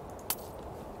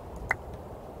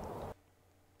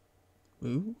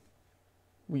 Ooh,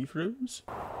 we froze.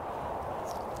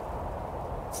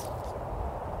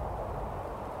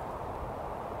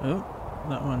 Oh,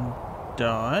 that one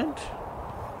died.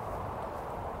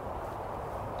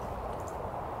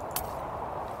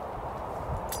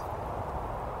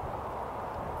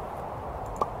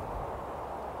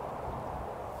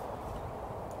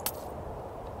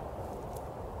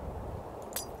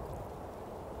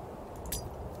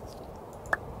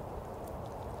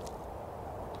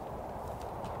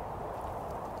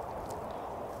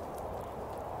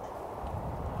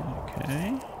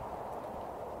 Okay.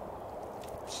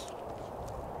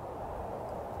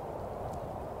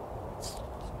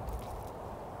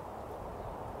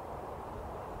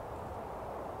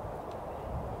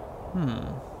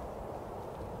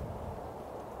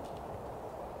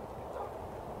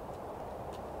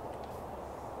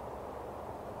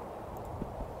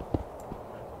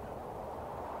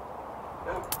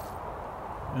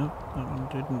 Nope, that one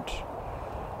didn't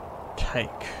take.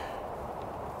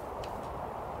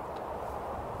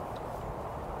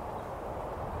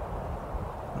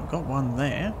 I've got one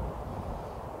there,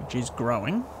 which is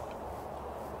growing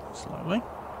slowly.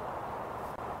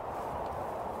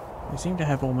 They seem to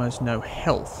have almost no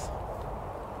health,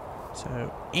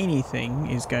 so anything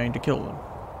is going to kill them.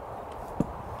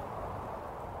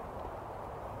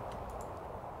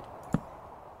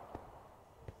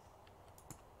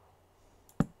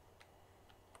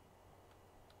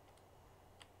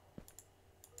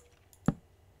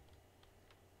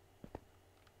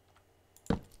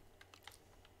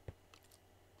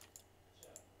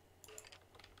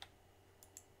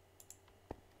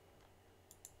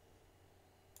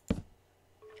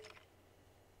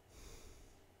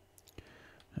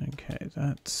 Okay,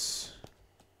 that's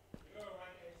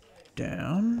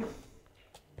down.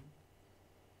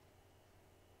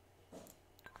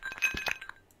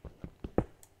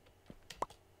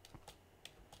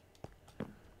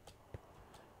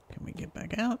 Can we get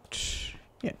back out?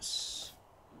 Yes.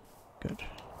 Good.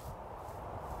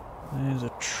 There's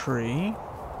a tree.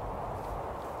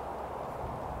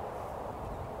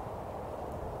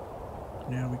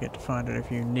 Now we get to find out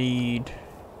if you need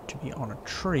to be on a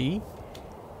tree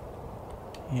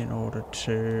in order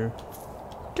to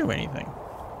do anything.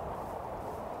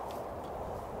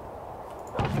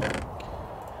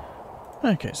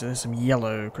 Okay, so there's some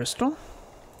yellow crystal.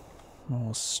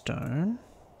 More stone.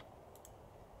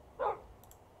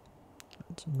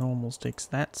 That's normal sticks.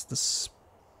 That's the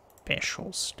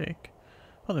special stick.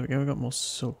 Oh, there we go. We've got more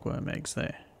silkworm eggs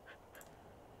there.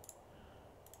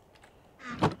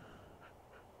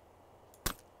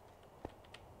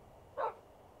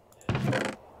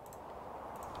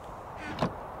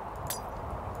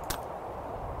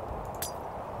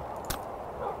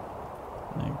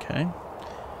 Okay,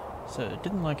 so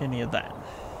didn't like any of that.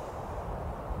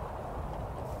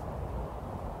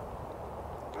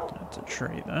 That's a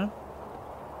tree though.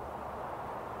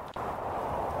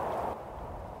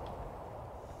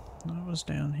 That was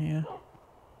down here.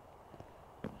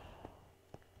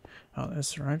 Oh,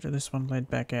 that's right, this one led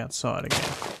back outside again.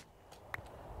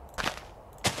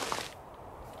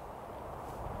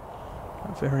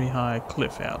 A very high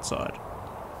cliff outside.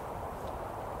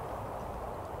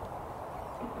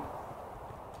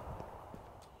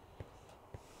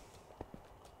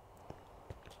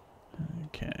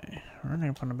 Okay, running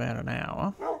up on about an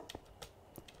hour.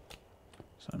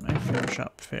 So I may finish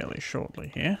up fairly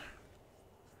shortly here.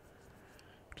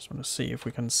 Just want to see if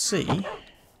we can see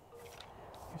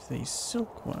if these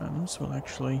silkworms will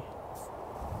actually...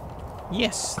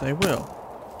 Yes, they will.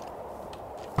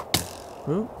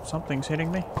 Ooh, something's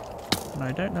hitting me, and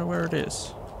I don't know where it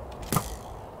is.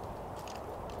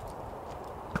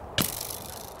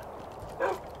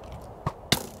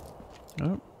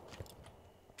 Oh.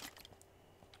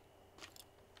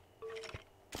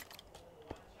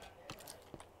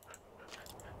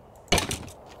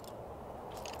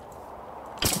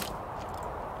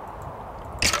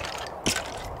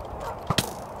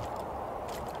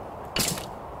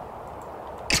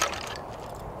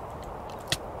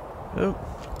 Oh,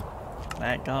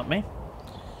 that got me.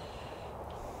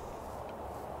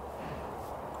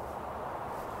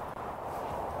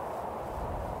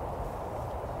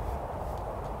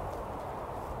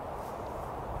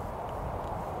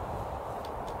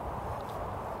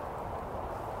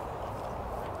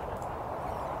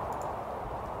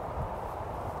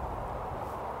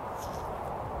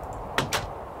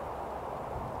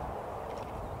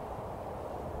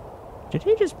 Did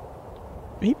he just...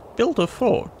 He built a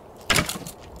fort.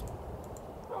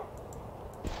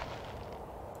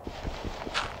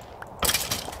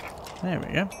 There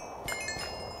we go.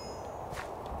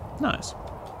 Nice.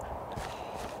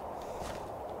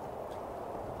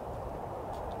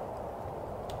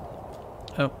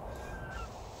 Oh.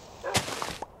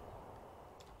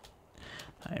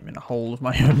 I am in a hole of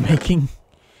my own making.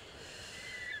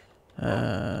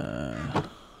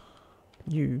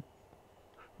 You...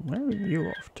 Where are you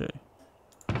off to?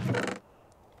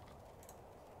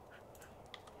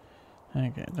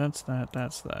 Okay, that's that,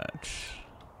 that's that.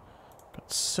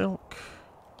 Got silk.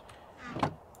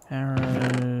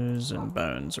 Arrows and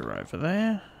bones are over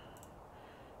there.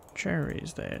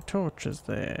 Cherries there, torches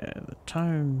there, the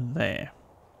tome there.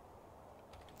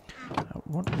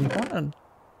 What we wanted...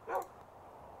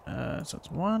 so it's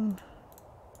 1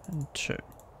 and 2.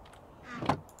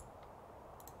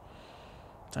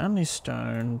 It's only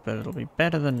stone, but it'll be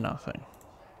better than nothing.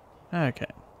 Okay.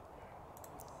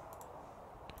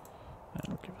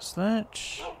 That'll give us that.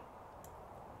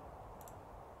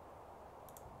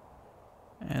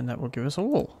 And that will give us a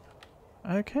wall.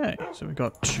 Okay, so we've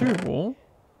got 2 wool.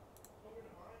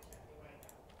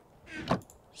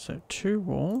 So 2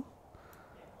 wool.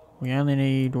 We only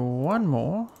need 1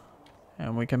 more,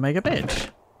 and we can make a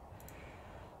bed.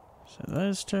 So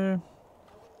those 2.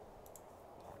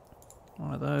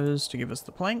 One of those to give us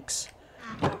the planks.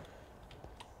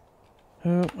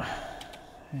 Oh.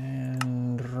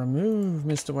 And remove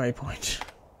Mr. Waypoint.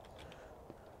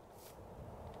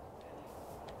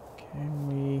 Can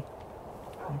we...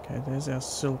 Okay, there's our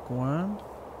silkworm.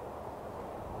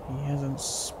 He hasn't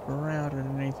sprouted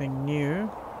anything new.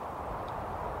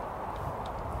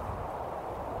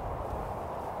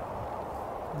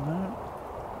 No.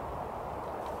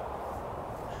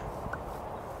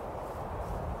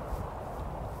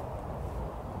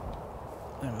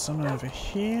 There was someone over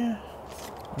here.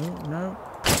 Oh, no.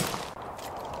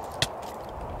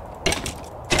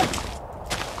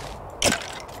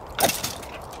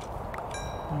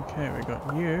 Okay, we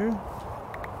got you.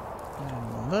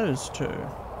 And those 2.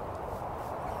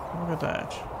 Look at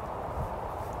that.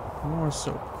 More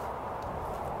silk.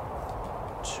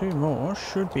 2 more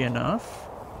should be enough.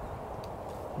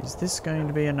 Is this going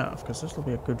to be enough? Because this will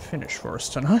be a good finish for us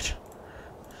tonight.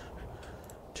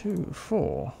 2,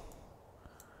 4.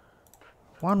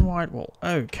 1 white wool.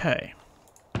 Okay.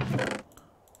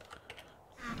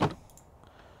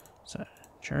 So,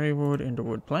 cherry wood into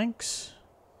wood planks.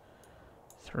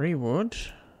 3 wood.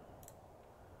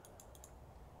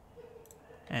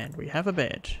 And we have a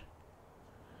bed.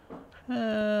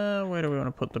 Where do we want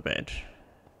to put the bed?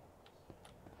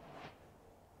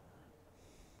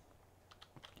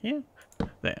 Here?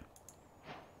 There.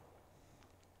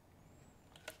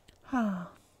 Ah,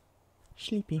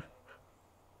 sleepy.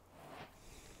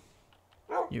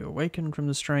 You awakened from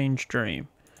the strange dream.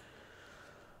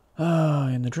 Ah,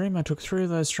 in the dream I took 3 of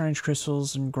those strange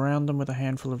crystals and ground them with a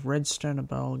handful of redstone and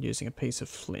bowl using a piece of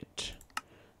flint.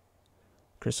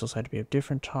 Crystals had to be of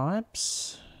different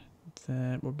types.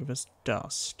 That will give us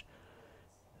dust.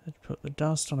 Let's put the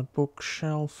dust on a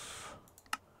bookshelf.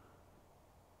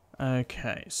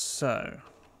 Okay, so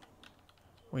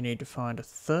we need to find a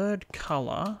 3rd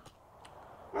colour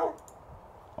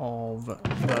of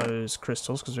those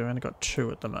crystals, because we've only got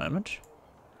 2 at the moment.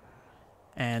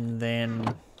 And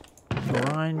then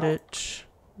grind it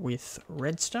with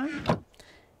redstone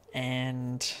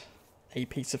and a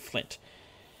piece of flint.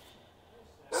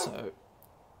 So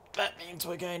that means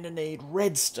we're going to need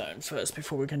redstone first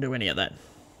before we can do any of that.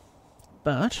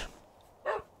 But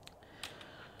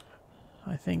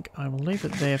I think I will leave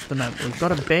it there for the moment. We've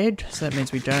got a bed, so that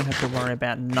means we don't have to worry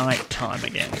about night time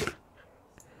again.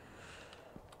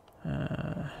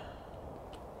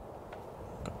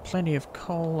 Got plenty of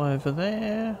coal over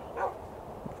there.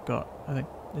 We've got, I think,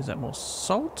 is that more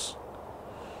salt?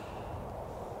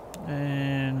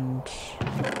 And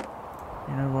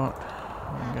you know what?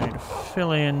 I'm going to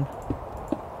fill in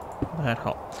that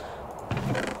hole.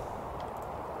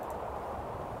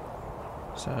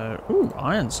 So, ooh,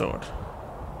 iron sword.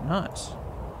 Nice.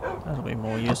 That'll be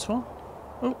more useful.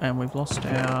 Oh, and we've lost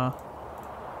our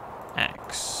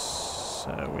axe.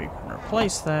 So we can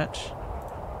replace that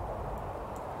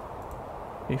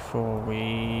before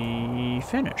we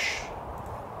finish.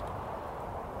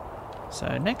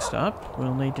 So next up,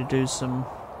 we'll need to do some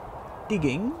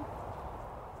digging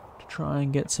to try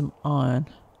and get some iron.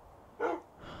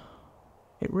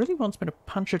 It really wants me to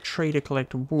punch a tree to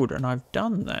collect wood, and I've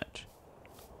done that.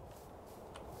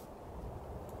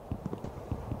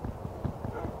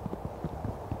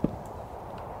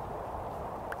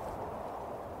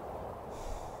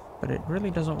 But it really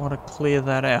doesn't want to clear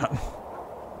that out.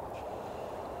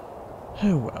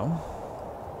 Oh well.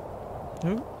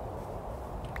 Ooh.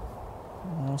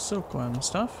 More silkworm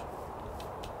stuff.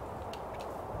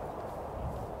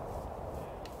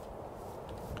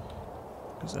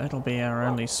 Because that'll be our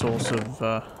only source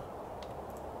of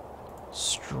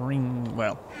string,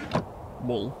 well,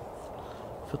 wool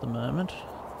for the moment.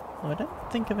 I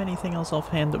don't think of anything else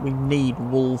offhand that we need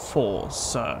wool for,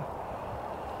 so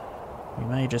we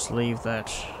may just leave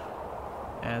that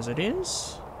as it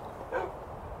is.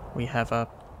 We have a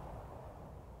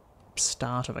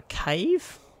start of a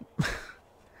cave.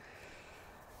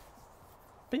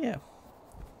 But yeah,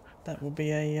 that will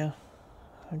be a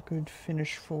good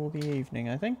finish for the evening,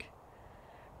 I think.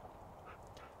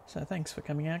 So thanks for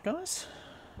coming out, guys.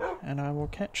 And I will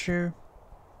catch you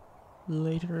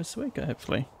later this week,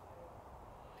 hopefully.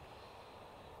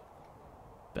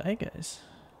 Bye, guys.